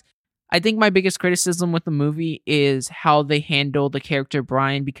callbacks. I think my biggest criticism with the movie is how they handle the character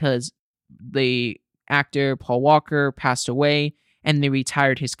Brian, because the actor Paul Walker passed away and they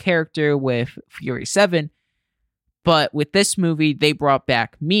retired his character with Fury 7. But with this movie, they brought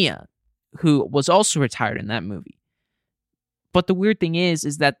back Mia, who was also retired in that movie. But the weird thing is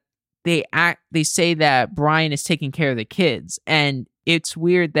that they say that Brian is taking care of the kids, and it's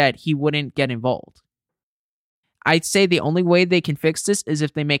weird that he wouldn't get involved. I'd say the only way they can fix this is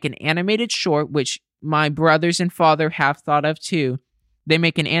if they make an animated short, which my brothers and father have thought of too. They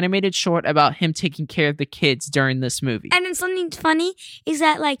make an animated short about him taking care of the kids during this movie. And then something funny is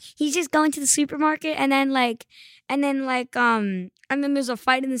that he's just going to the supermarket, and then there's a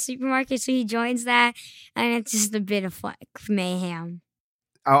fight in the supermarket, so he joins that, and it's just a bit of mayhem.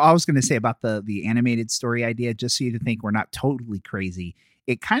 I was going to say about the animated story idea, just so you to think we're not totally crazy.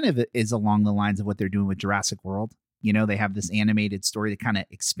 It kind of is along the lines of what they're doing with Jurassic World. They have this animated story to kind of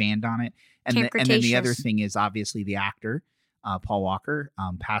expand on it. And then the other thing is obviously the actor, Paul Walker,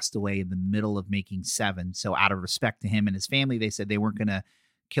 passed away in the middle of making 7. So out of respect to him and his family, they said they weren't going to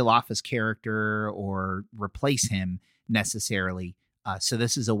kill off his character or replace him necessarily. So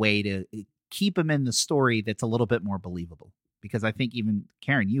this is a way to keep him in the story that's a little bit more believable. Because I think even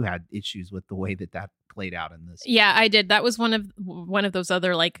Karen, you had issues with the way that played out in this. Yeah, I did. That was one of those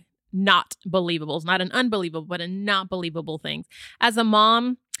other not believables, not an unbelievable, but a not believable things. As a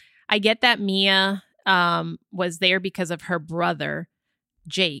mom, I get that Mia was there because of her brother,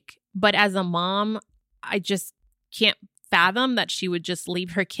 Jake. But as a mom, I just can't fathom that she would just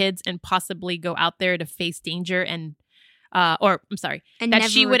leave her kids and possibly go out there to face danger and that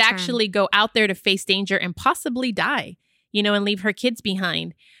she would actually go out there to face danger and possibly die, and leave her kids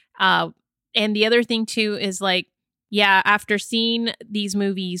behind. And the other thing too is after seeing these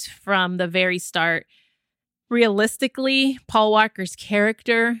movies from the very start, realistically, Paul Walker's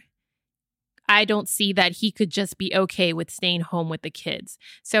character, I don't see that he could just be okay with staying home with the kids.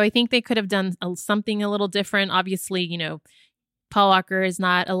 So I think they could have done something a little different. Obviously, Paul Walker is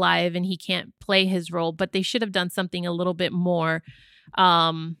not alive and he can't play his role, but they should have done something a little bit more,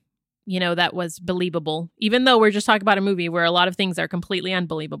 that was believable. Even though we're just talking about a movie where a lot of things are completely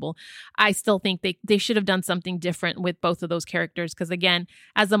unbelievable, I still think they should have done something different with both of those characters. Because again,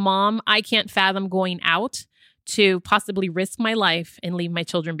 as a mom, I can't fathom going out to possibly risk my life and leave my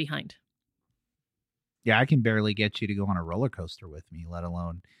children behind. Yeah, I can barely get you to go on a roller coaster with me, let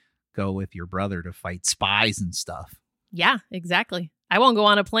alone go with your brother to fight spies and stuff. Yeah, exactly. I won't go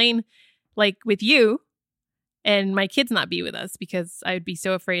on a plane like with you and my kids not be with us because I would be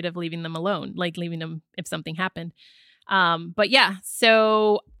so afraid of leaving them alone, like leaving them if something happened. But yeah,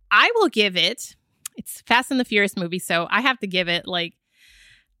 so I will give it's Fast and the Furious movie, so I have to give it like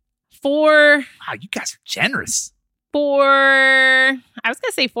 4. Wow, you guys are generous. 4. I was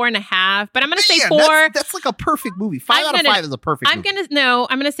gonna say 4.5, but I'm gonna say 4. That's like a perfect movie. 5 out of 5 is a perfect movie. I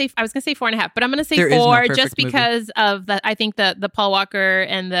was gonna say 4.5, but I'm gonna say There is no 4 perfect just movie. because of I think the Paul Walker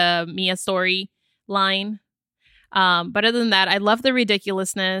and the Mia story line. But other than that, I love the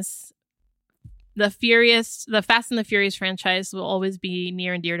ridiculousness. The Fast and the Furious franchise will always be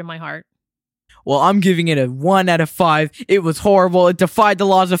near and dear to my heart. Well, I'm giving it a 1 out of 5. It was horrible. It defied the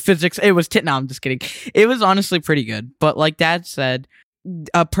laws of physics. It was no, I'm just kidding. It was honestly pretty good. But like Dad said,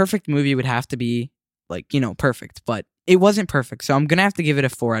 a perfect movie would have to be perfect. But it wasn't perfect. So I'm going to have to give it a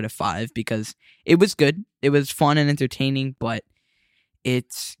 4 out of 5 because it was good. It was fun and entertaining, but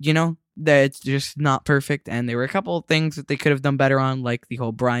it's, that's just not perfect. And there were a couple of things that they could have done better on, like the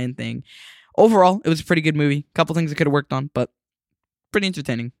whole Brian thing. Overall, it was a pretty good movie. A couple things they could have worked on, but pretty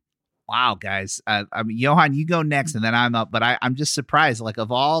entertaining. Wow, guys. Johan, you go next and then I'm up. But I'm just surprised. Like, of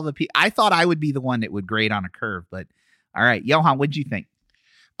all the people, I thought I would be the one that would grade on a curve. But all right, Johan, what'd you think?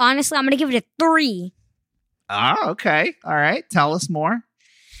 Honestly, I'm going to give it a 3. Oh, okay. All right. Tell us more.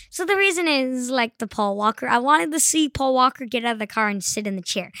 So the reason is like the Paul Walker. I wanted to see Paul Walker get out of the car and sit in the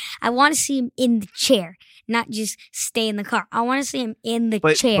chair. I want to see him in the chair, not just stay in the car. I want to see him in the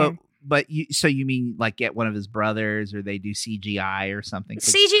chair. But you mean like get one of his brothers, or they do CGI or something?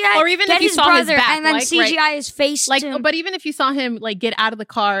 CGI, or even get if you his saw brother, his back, and then like, CGI right. his face. Like, to him. but even if you saw him like get out of the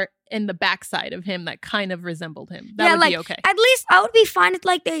car and the backside of him that kind of resembled him, that would be okay. At least I would be fine if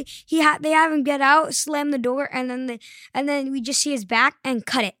like they have him get out, slam the door, and then we just see his back and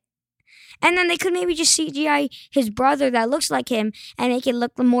cut it. And then they could maybe just CGI his brother that looks like him and make it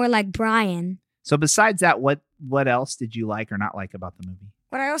look more like Brian. So besides that, what else did you like or not like about the movie?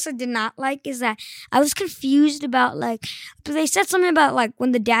 What I also did not like is that I was confused about they said something about like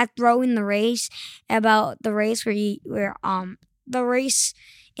when the dad throwing the race, about the race where the race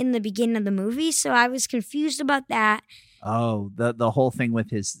in the beginning of the movie. So I was confused about that. Oh, the whole thing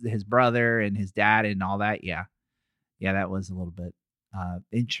with his brother and his dad and all that. Yeah, that was a little bit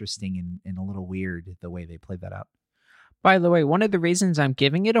interesting and a little weird the way they played that out. By the way, one of the reasons I'm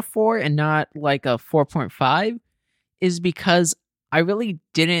giving it a 4 and not like a 4.5 is because I really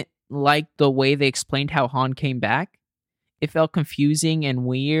didn't like the way they explained how Han came back. It felt confusing and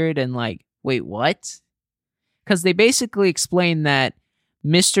weird and like, wait, what? Because they basically explained that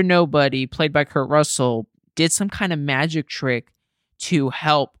Mr. Nobody, played by Kurt Russell, did some kind of magic trick to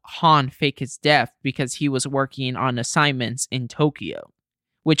help Han fake his death because he was working on assignments in Tokyo,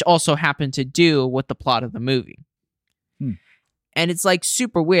 which also happened to do with the plot of the movie. And it's like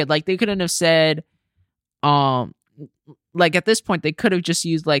super weird. Like they couldn't have said, like at this point they could have just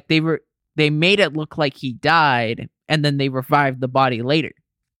used like they made it look like he died and then they revived the body later.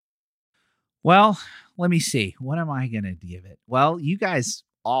 Well, let me see. What am I going to give it? Well, you guys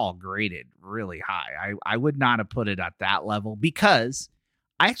all graded really high. I would not have put it at that level because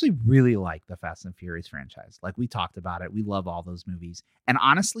I actually really like the Fast and Furious franchise. Like we talked about it. We love all those movies. And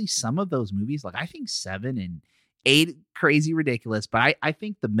honestly, some of those movies, like I think 7 and 8, crazy ridiculous. But I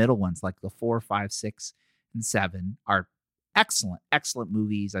think the middle ones, like the 4, 5, 6, and 7 are excellent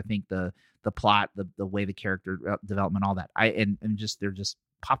movies. I think the plot, the way the character development, all that. They're just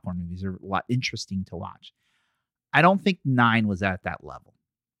popcorn movies. They're a lot interesting to watch. I don't think 9 was at that level.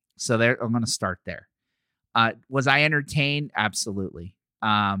 So I'm going to start there. Was I entertained? Absolutely.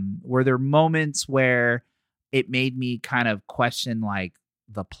 Were there moments where it made me kind of question like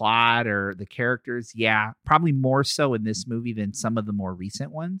the plot or the characters? Yeah, probably more so in this movie than some of the more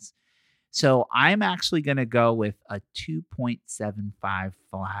recent ones. So I'm actually going to go with a 2.75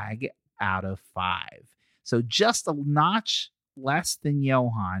 flag out of 5. So just a notch less than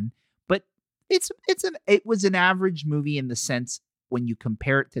Johan, but it was an average movie in the sense when you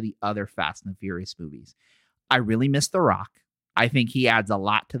compare it to the other Fast and Furious movies. I really miss The Rock. I think he adds a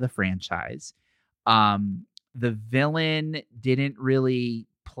lot to the franchise. The villain didn't really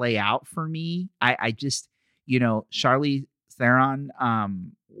play out for me. I just, Charlize Theron,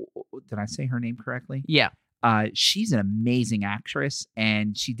 did I say her name correctly? Yeah. She's an amazing actress,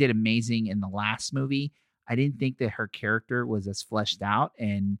 and she did amazing in the last movie. I didn't think that her character was as fleshed out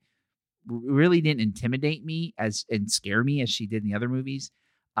and really didn't intimidate me and scare me as she did in the other movies.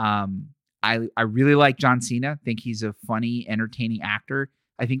 I really like John Cena. Think he's a funny, entertaining actor.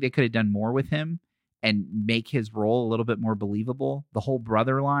 I think they could have done more with him and make his role a little bit more believable. The whole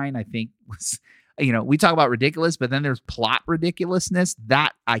brother line, I think, was, we talk about ridiculous, but then there's plot ridiculousness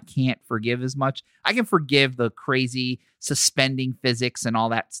that I can't forgive as much. I can forgive the crazy suspending physics and all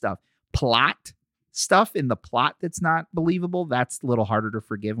that stuff. Plot stuff in the plot that's not believable, that's a little harder to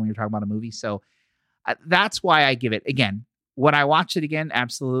forgive when you're talking about a movie. So that's why I give it. Again, would I watch it again?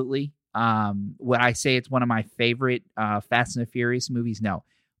 Absolutely. Would I say it's one of my favorite Fast and the Furious movies? No.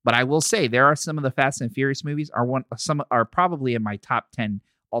 But I will say there are some of the Fast and Furious movies some are probably in my top 10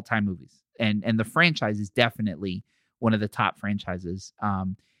 all-time movies. And the franchise is definitely one of the top franchises.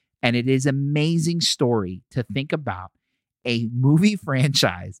 And it is an amazing story to think about a movie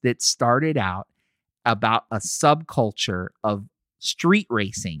franchise that started out about a subculture of street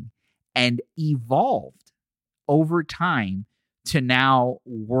racing and evolved over time to now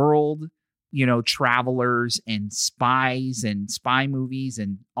world, travelers and spies and spy movies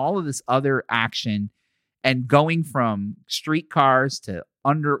and all of this other action, and going from street cars to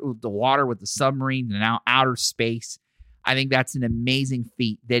under the water with the submarine to now outer space. I think that's an amazing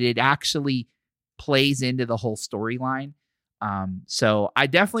feat that it actually plays into the whole storyline. So I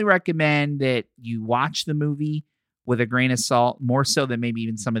definitely recommend that you watch the movie with a grain of salt, more so than maybe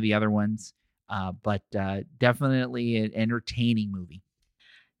even some of the other ones. But definitely an entertaining movie.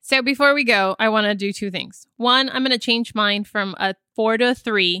 So before we go, I want to do two things. One, I'm going to change mine from a 4 to a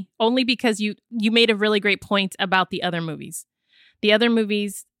 3, only because you made a really great point about the other movies. The other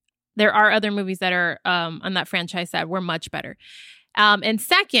movies, there are other movies that are on that franchise that were much better. And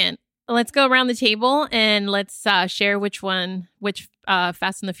second, let's go around the table and let's share which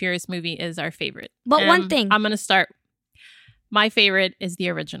Fast and the Furious movie is our favorite. But one thing. I'm going to start. My favorite is the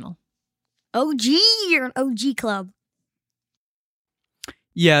original. OG, you're an OG club.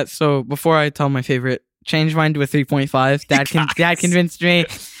 Yeah, so before I tell my favorite, change mine to a 3.5. Dad convinced me.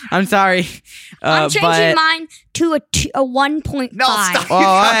 I'm sorry. I'm changing mine to a 1.5. No, stop.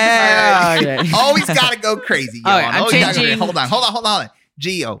 Okay. Always got to go crazy. All right, I'm changing. Hold on.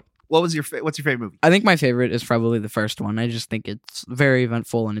 Gio, what's your favorite movie? I think my favorite is probably the first one. I just think it's very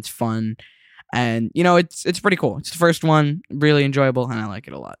eventful and it's fun. And, it's pretty cool. It's the first one, really enjoyable, and I like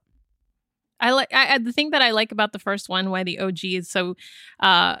it a lot. The thing that I like about the first one, why the OG is so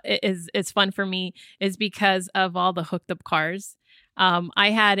is fun for me, is because of all the hooked up cars.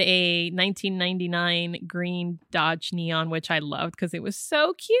 I had a 1999 green Dodge Neon, which I loved because it was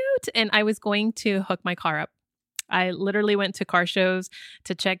so cute, and I was going to hook my car up. I literally went to car shows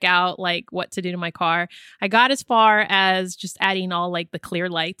to check out what to do to my car. I got as far as just adding all the clear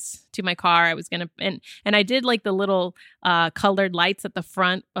lights to my car. I was gonna and I did the little colored lights at the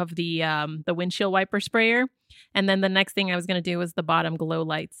front of the windshield wiper sprayer, and then the next thing I was gonna do was the bottom glow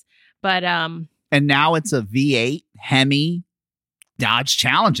lights. But and now it's a V8 Hemi Dodge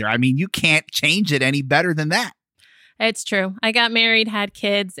Challenger. I mean, you can't change it any better than that. It's true. I got married, had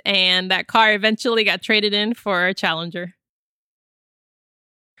kids, and that car eventually got traded in for a Challenger.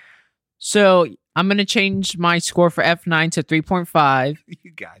 So I'm going to change my score for F9 to 3.5.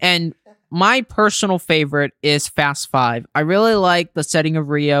 You got it. And my personal favorite is Fast 5. I really like the setting of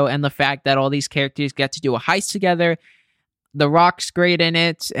Rio and the fact that all these characters get to do a heist together. The Rock's great in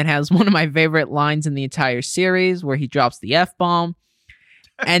it and has one of my favorite lines in the entire series where he drops the F-bomb.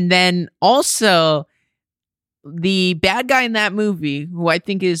 And then also, the bad guy in that movie, who I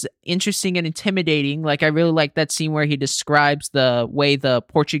think is interesting and intimidating, I really like that scene where he describes the way the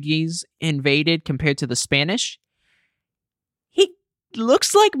Portuguese invaded compared to the Spanish. He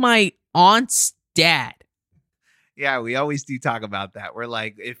looks like my aunt's dad. Yeah, we always do talk about that. We're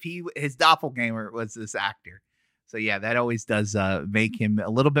if his doppelganger was this actor. So yeah, that always does make him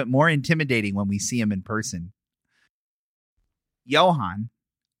a little bit more intimidating when we see him in person. Johan,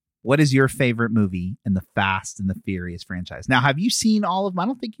 what is your favorite movie in the Fast and the Furious franchise? Now, have you seen all of them? I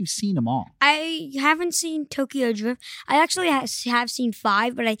don't think you've seen them all. I haven't seen Tokyo Drift. I actually have seen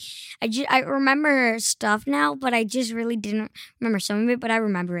 5, but I remember stuff now, but I just really didn't remember some of it, but I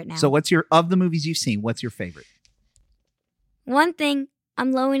remember it now. So of the movies you've seen, what's your favorite? One thing,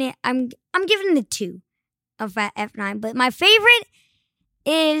 I'm lowering it. I'm giving it a 2 of F9, but my favorite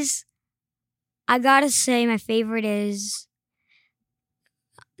is I gotta say my favorite is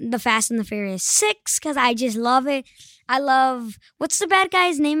the Fast and the Furious 6 because I just love it. I love, what's the bad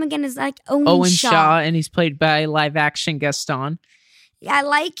guy's name again? It's like Owen Shaw. And he's played by live action Gaston. I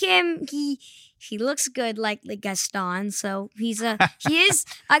like him. He looks good like Gaston. So he is,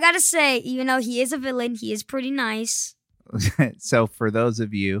 I gotta say, even though he is a villain, he is pretty nice. So for those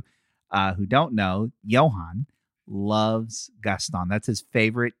of you who don't know, Johan loves Gaston. That's his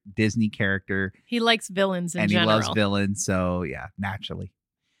favorite Disney character. He likes villains in and general. He loves villains. So yeah, naturally.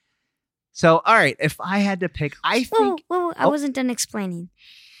 So, all right, if I had to pick, I think... I wasn't done explaining.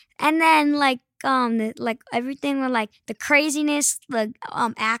 And then, everything with, the craziness, the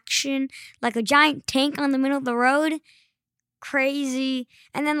action, like a giant tank on the middle of the road. Crazy.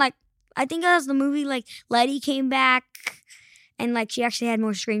 And then, I think that was the movie, Letty came back, and, she actually had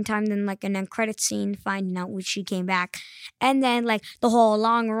more screen time than, an end credit scene, finding out when she came back. And then, the whole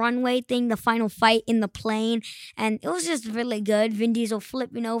long runway thing, the final fight in the plane. And it was just really good. Vin Diesel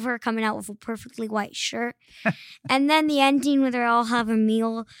flipping over, coming out with a perfectly white shirt. And then the ending where they're all having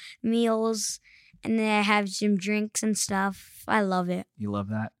meals, and then they have some drinks and stuff. I love it. You love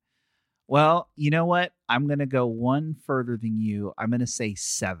that? Well, you know what? I'm going to go one further than you. I'm going to say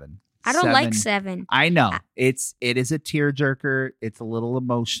 7. I don't like 7. I know. It is a tearjerker. It's a little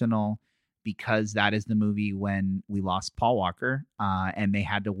emotional because that is the movie when we lost Paul Walker, and they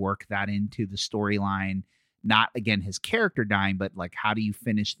had to work that into the storyline. Not, again, his character dying, but how do you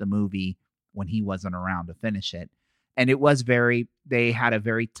finish the movie when he wasn't around to finish it? And it was they had a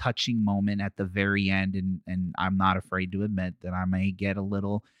very touching moment at the very end, and I'm not afraid to admit that I may get a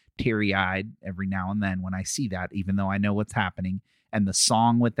little teary-eyed every now and then when I see that, even though I know what's happening. And the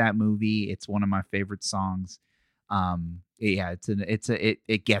song with that movie, it's one of my favorite songs.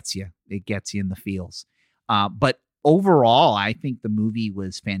 It gets you. It gets you in the feels. But overall, I think the movie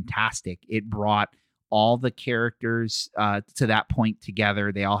was fantastic. It brought all the characters to that point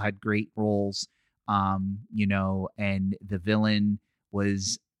together. They all had great roles, and the villain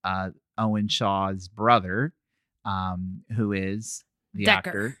was Owen Shaw's brother, who is the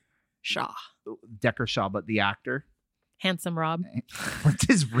actor. Decker Shaw, but the actor. Handsome Rob. What's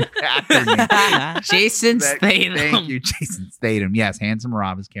his actor name? Jason Statham. Thank you, Jason Statham. Yes, Handsome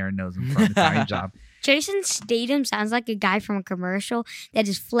Rob, as Karen knows him from Italian Job. Jason Statham sounds like a guy from a commercial that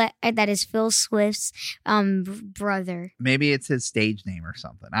is Phil Swift's brother. Maybe it's his stage name or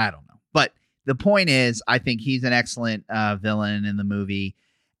something. I don't know. But the point is, I think he's an excellent villain in the movie,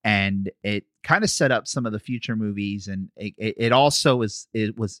 and it kind of set up some of the future movies, and it also is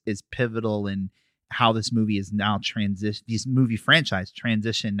pivotal in how this movie is now these movie franchise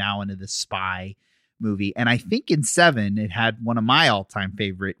transition now into this spy movie. And I think in 7, it had one of my all-time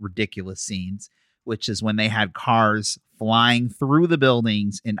favorite ridiculous scenes, which is when they had cars flying through the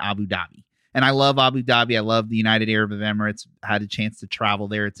buildings in Abu Dhabi. And I love Abu Dhabi. I love the United Arab Emirates. I had a chance to travel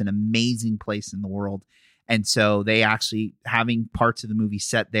there. It's an amazing place in the world. And so they actually having parts of the movie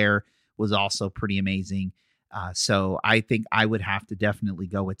set there was also pretty amazing. So I think I would have to definitely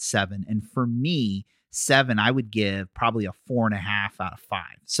go with 7. And for me, 7, I would give probably a 4.5 out of 5.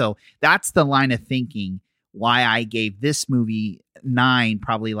 So that's the line of thinking why I gave this movie 9,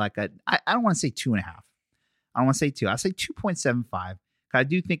 probably I don't want to say 2.5. I don't want to say 2. I'll say 2.75. I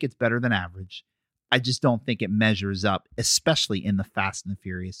do think it's better than average. I just don't think it measures up, especially in the Fast and the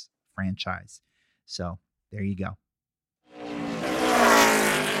Furious franchise. So there you go.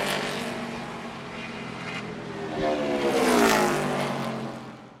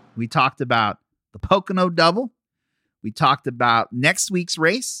 We talked about the Pocono Double. We talked about next week's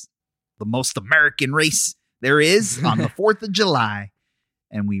race, the most American race there is on the 4th of July.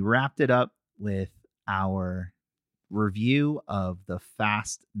 And we wrapped it up with our review of the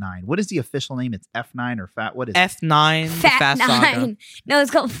Fast 9. What is the official name? It's F9 or Fat? What is F9, Fat the Fast 9. Saga. No,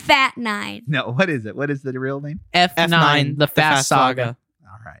 it's called Fat 9. No, what is it? What is the real name? F9, the Fast Saga.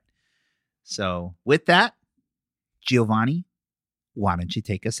 All right. So with that, Giovanni, why don't you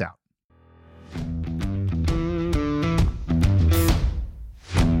take us out?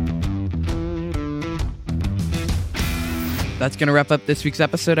 That's going to wrap up this week's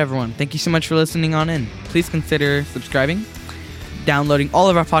episode, everyone. Thank you so much for listening on in. Please consider subscribing, downloading all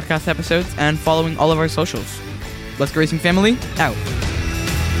of our podcast episodes, and following all of our socials. Let's Go Racing Family, out.